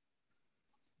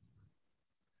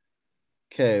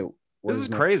 Okay. This is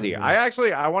crazy.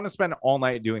 I want to spend all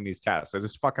night doing these tests. It's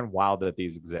just fucking wild that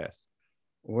these exist.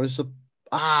 What is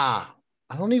I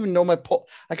don't even know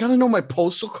I gotta know my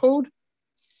postal code.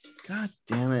 God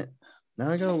damn it. Now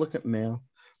I gotta look at mail.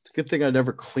 It's a good thing I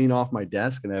never clean off my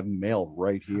desk and I have mail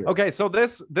right here. Okay, so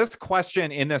this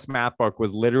question in this math book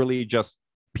was literally just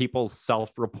people's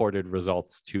self-reported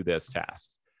results to this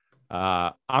test.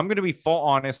 I'm going to be full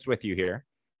honest with you here.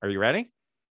 Are you ready?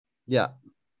 Yeah.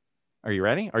 Are you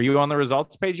ready? Are you on the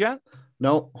results page yet?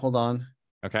 No, hold on.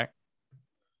 Okay.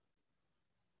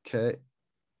 Okay.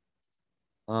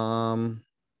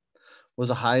 Was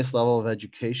the highest level of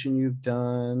education you've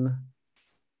done?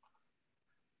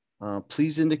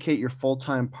 Please indicate your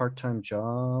full-time, part-time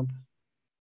job.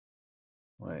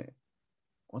 Wait,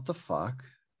 what the fuck?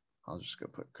 I'll just go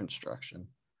put construction.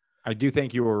 I do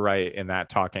think you were right in that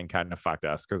talking kind of fucked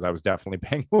us because I was definitely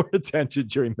paying more attention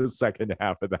during the second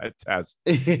half of that test.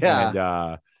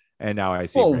 Yeah. And now I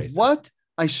see. Well, what?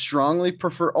 I strongly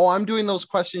prefer. Oh, I'm doing those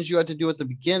questions you had to do at the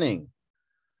beginning.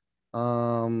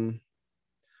 Because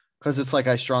it's like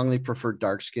I strongly prefer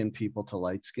dark-skinned people to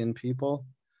light-skinned people.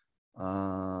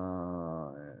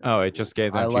 It just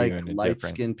gave them I to like you in a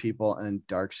light-skinned people and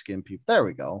dark-skinned people. There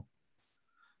we go.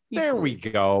 There we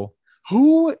go.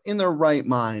 Who in their right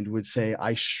mind would say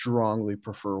I strongly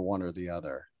prefer one or the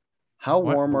other? How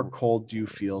warm or cold do you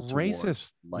feel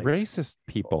towards racist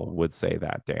people would say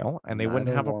that, Dale, and they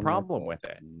wouldn't have a problem with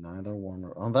it. Neither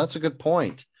warmer. Oh, that's a good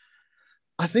point.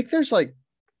 I think there's like,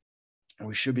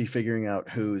 we should be figuring out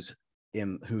who's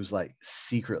like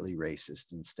secretly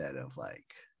racist instead of like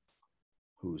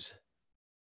who's.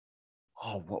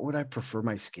 Oh, what would I prefer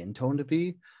my skin tone to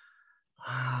be?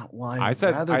 Well,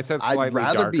 I'd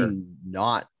rather be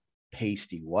not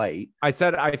pasty white. I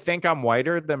said I think I'm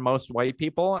whiter than most white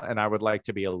people, and I would like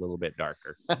to be a little bit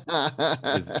darker.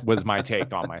 was my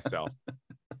take on myself.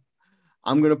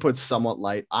 I'm gonna put somewhat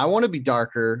light. I want to be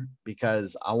darker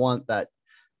because I want that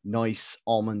nice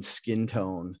almond skin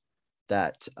tone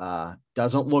that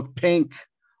doesn't look pink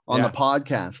on the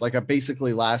podcast. Like I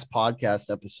basically last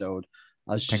podcast episode,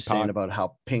 I was just saying about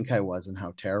how pink I was and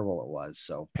how terrible it was.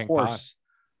 So of course,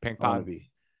 pink pod.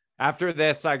 After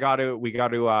this, we got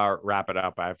to wrap it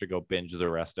up. I have to go binge the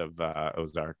rest of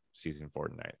Ozark season 4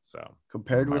 tonight. So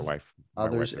compared with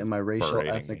others in my racial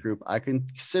ethnic group, I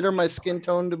consider my skin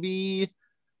tone to be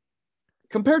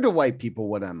compared to white people.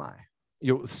 What am I?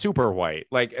 You super white,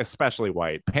 like especially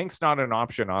white. Pink's not an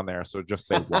option on there, so just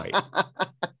say white.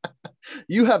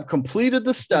 You have completed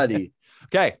the study.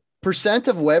 Okay. Percent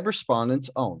of web respondents.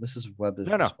 Oh, this is web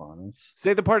respondents.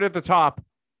 Say the part at the top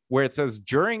where it says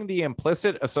during the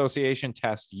implicit association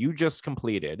test you just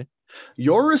completed.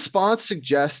 Your response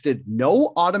suggested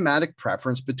no automatic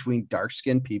preference between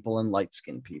dark-skinned people and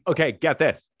light-skinned people. Okay, get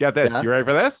this. Yeah? You ready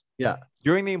for this? Yeah.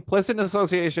 During the implicit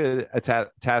association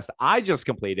test I just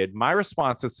completed, my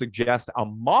responses suggest a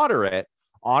moderate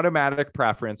automatic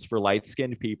preference for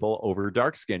light-skinned people over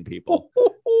dark-skinned people.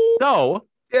 So,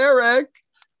 Derek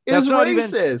is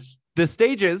racist. The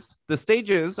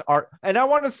stages are, and I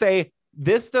want to say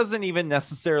this doesn't even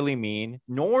necessarily mean,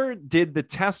 nor did the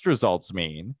test results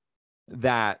mean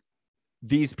that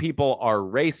these people are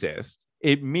racist.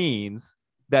 It means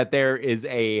that there is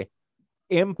a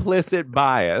implicit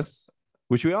bias,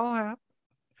 which we all have.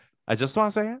 I just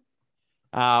want to say it.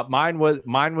 Mine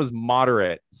was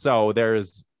moderate. So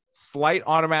there's slight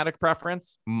automatic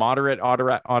preference, moderate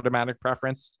automatic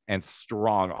preference, and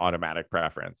strong automatic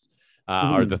preference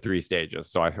are the 3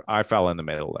 stages. So I fell in the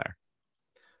middle there.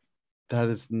 That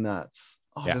is nuts.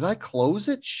 Oh, yeah. Did I close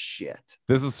it? Shit.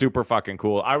 This is super fucking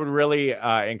cool. I would really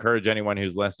encourage anyone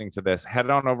who's listening to this, head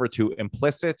on over to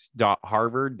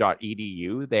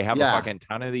implicit.harvard.edu. They have a fucking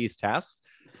ton of these tests.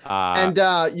 And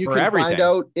you can find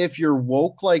out if you're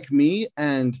woke like me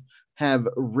and have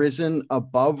risen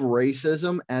above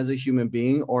racism as a human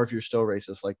being, or if you're still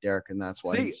racist like Derek, and that's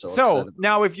why he's so upset.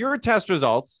 Now, if your test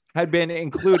results had been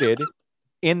included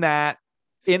in that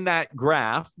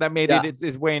graph that made it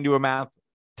its way into a math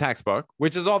textbook,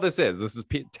 which is all this is. This is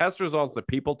test results that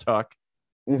people took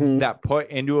that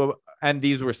put into and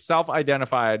these were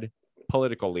self-identified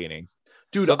political leanings.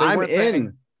 Dude, so I'm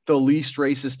in the least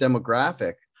racist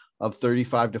demographic of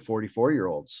 35 to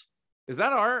 44-year-olds. Is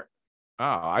that our? Oh,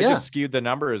 I just skewed the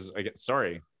numbers.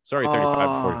 Sorry, 35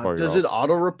 to 44. Does it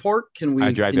auto report? Can we?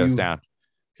 I drag this down.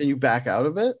 Can you back out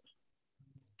of it?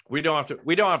 We don't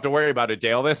have to worry about it,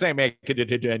 Dale. This ain't making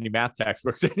it into any math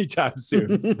textbooks anytime soon.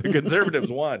 The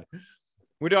conservatives won.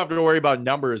 We don't have to worry about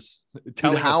numbers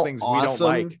telling us things we don't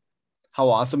like. How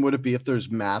awesome would it be if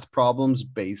there's math problems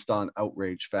based on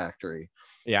Outrage Factory?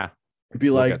 Yeah. It'd be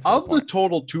like, of the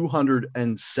total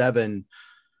 207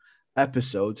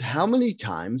 episodes, how many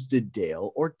times did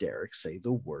Dale or Derek say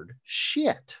the word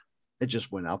shit? It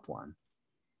just went up one.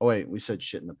 Oh, wait, we said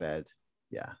shit in the bed.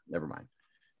 Yeah, never mind.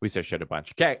 We said shit a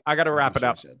bunch. Okay, I got to wrap it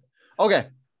up. Okay.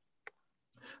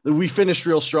 We finished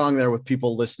real strong there with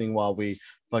people listening while we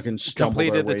fucking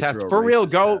completed the test. For real,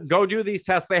 go do these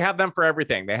tests. They have them for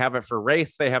everything. They have it for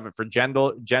race. They have it for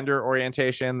gender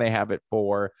orientation. They have it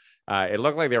for. It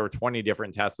looked like there were 20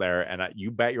 different tests there, and you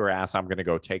bet your ass I'm going to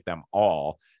go take them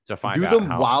all to find out. Do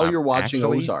them while you're watching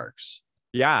Ozarks.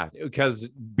 Yeah, because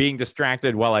being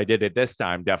distracted while I did it this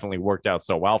time definitely worked out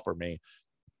so well for me.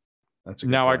 That's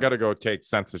now point. I got to go take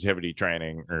sensitivity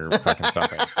training or fucking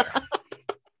something.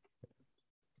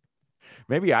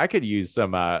 Maybe I could use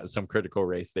some critical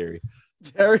race theory.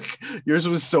 Derek, yours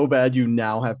was so bad you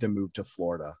now have to move to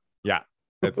Florida. Yeah,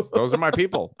 those are my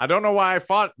people. I don't know why I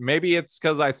fought. Maybe it's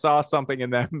because I saw something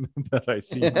in them that I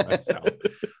see myself.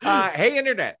 Hey,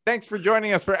 Internet, thanks for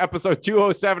joining us for episode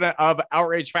 207 of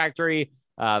Outrage Factory,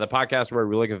 the podcast where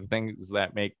we look at the things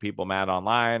that make people mad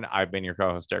online. I've been your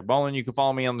co-host, Derek Bolin. You can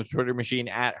follow me on the Twitter machine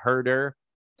at Herder.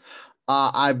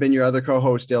 I've been your other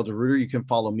co-host, Dale DeRuiter. You can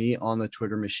follow me on the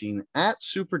Twitter machine at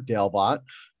SuperDalebot.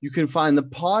 You can find the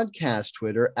podcast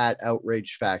Twitter at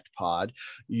Outrage Fact Pod.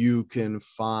 You can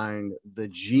find the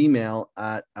Gmail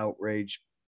at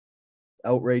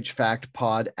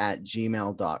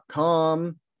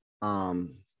outragefactpod@gmail.com.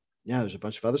 Yeah, there's a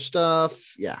bunch of other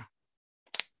stuff. Yeah.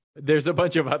 There's a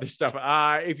bunch of other stuff.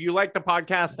 If you like the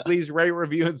podcast, please rate,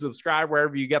 review, and subscribe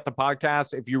wherever you get the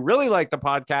podcast. If you really like the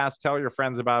podcast, tell your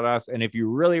friends about us. And if you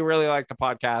really, really like the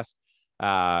podcast,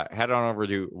 head on over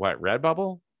to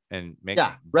Redbubble and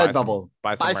Redbubble.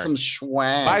 Buy some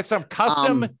swag. Buy some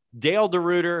custom Dale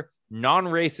DeRuiter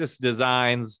non-racist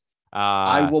designs.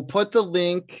 I will put the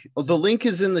link. The link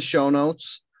is in the show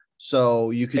notes. So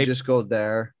you could just go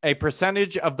there. A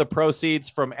percentage of the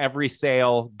proceeds from every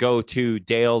sale go to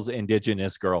Dale's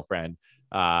Indigenous girlfriend.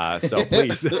 So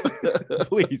please,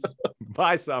 please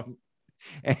buy some.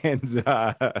 And,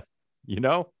 Yeah.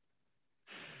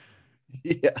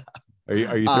 Are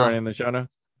you throwing in the show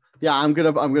notes? Yeah, I'm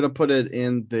gonna put it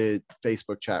in the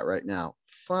Facebook chat right now.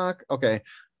 Fuck. Okay.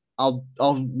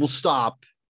 We'll stop.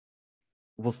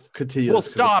 We'll continue. We'll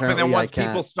stop, and then once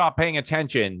people stop paying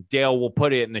attention, Dale will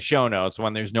put it in the show notes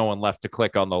when there's no one left to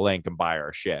click on the link and buy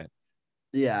our shit.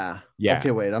 Yeah. Yeah. Okay,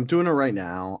 wait. I'm doing it right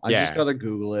now. I just gotta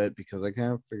Google it because I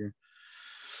can't figure.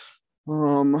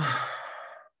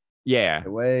 Yeah.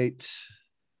 Wait.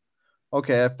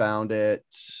 Okay, I found it.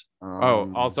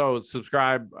 Also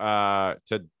subscribe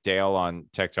to Dale on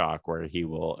TikTok, where he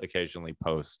will occasionally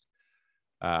post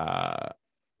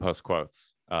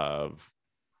quotes of.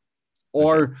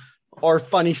 Or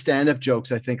funny stand-up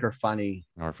jokes I think are funny.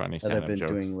 Or funny stand-up jokes that I've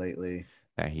been doing lately.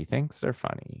 That he thinks are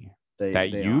funny.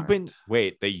 Have you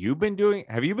been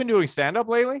doing stand-up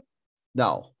lately?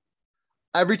 No.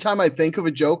 Every time I think of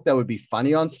a joke that would be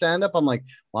funny on stand-up, I'm like,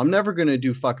 well, I'm never gonna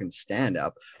do fucking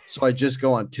stand-up. So I just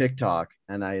go on TikTok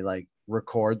and I like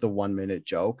record the 1 minute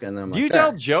joke and then I'm do you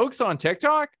tell jokes on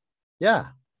TikTok? Yeah.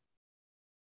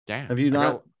 Damn. Have you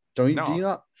not? Do you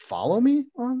not follow me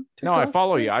on TikTok? No, I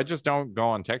follow you. I just don't go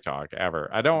on TikTok ever.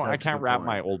 I can't wrap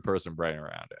my old person brain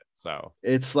around it. So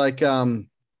it's like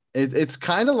it's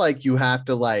kind of like you have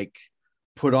to like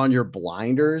put on your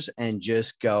blinders and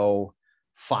just go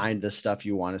find the stuff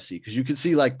you want to see, because you can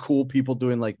see like cool people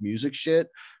doing like music shit,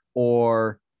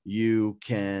 or you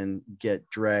can get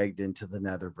dragged into the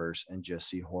netherverse and just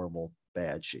see horrible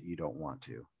bad shit you don't want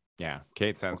to. Yeah,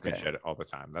 Kate sends me shit all the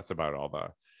time. That's about all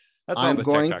the. I'm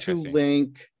going to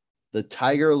link the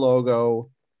tiger logo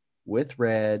with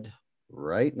red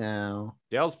right now.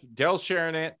 Dale's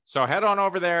sharing it. So head on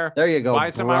over there. There you go.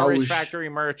 Buy some Outrage Factory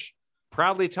merch.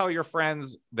 Proudly tell your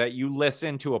friends that you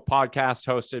listen to a podcast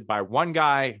hosted by one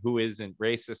guy who isn't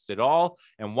racist at all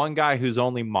and one guy who's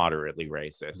only moderately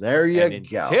racist. There you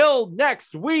go. Until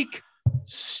next week,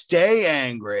 stay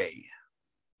angry.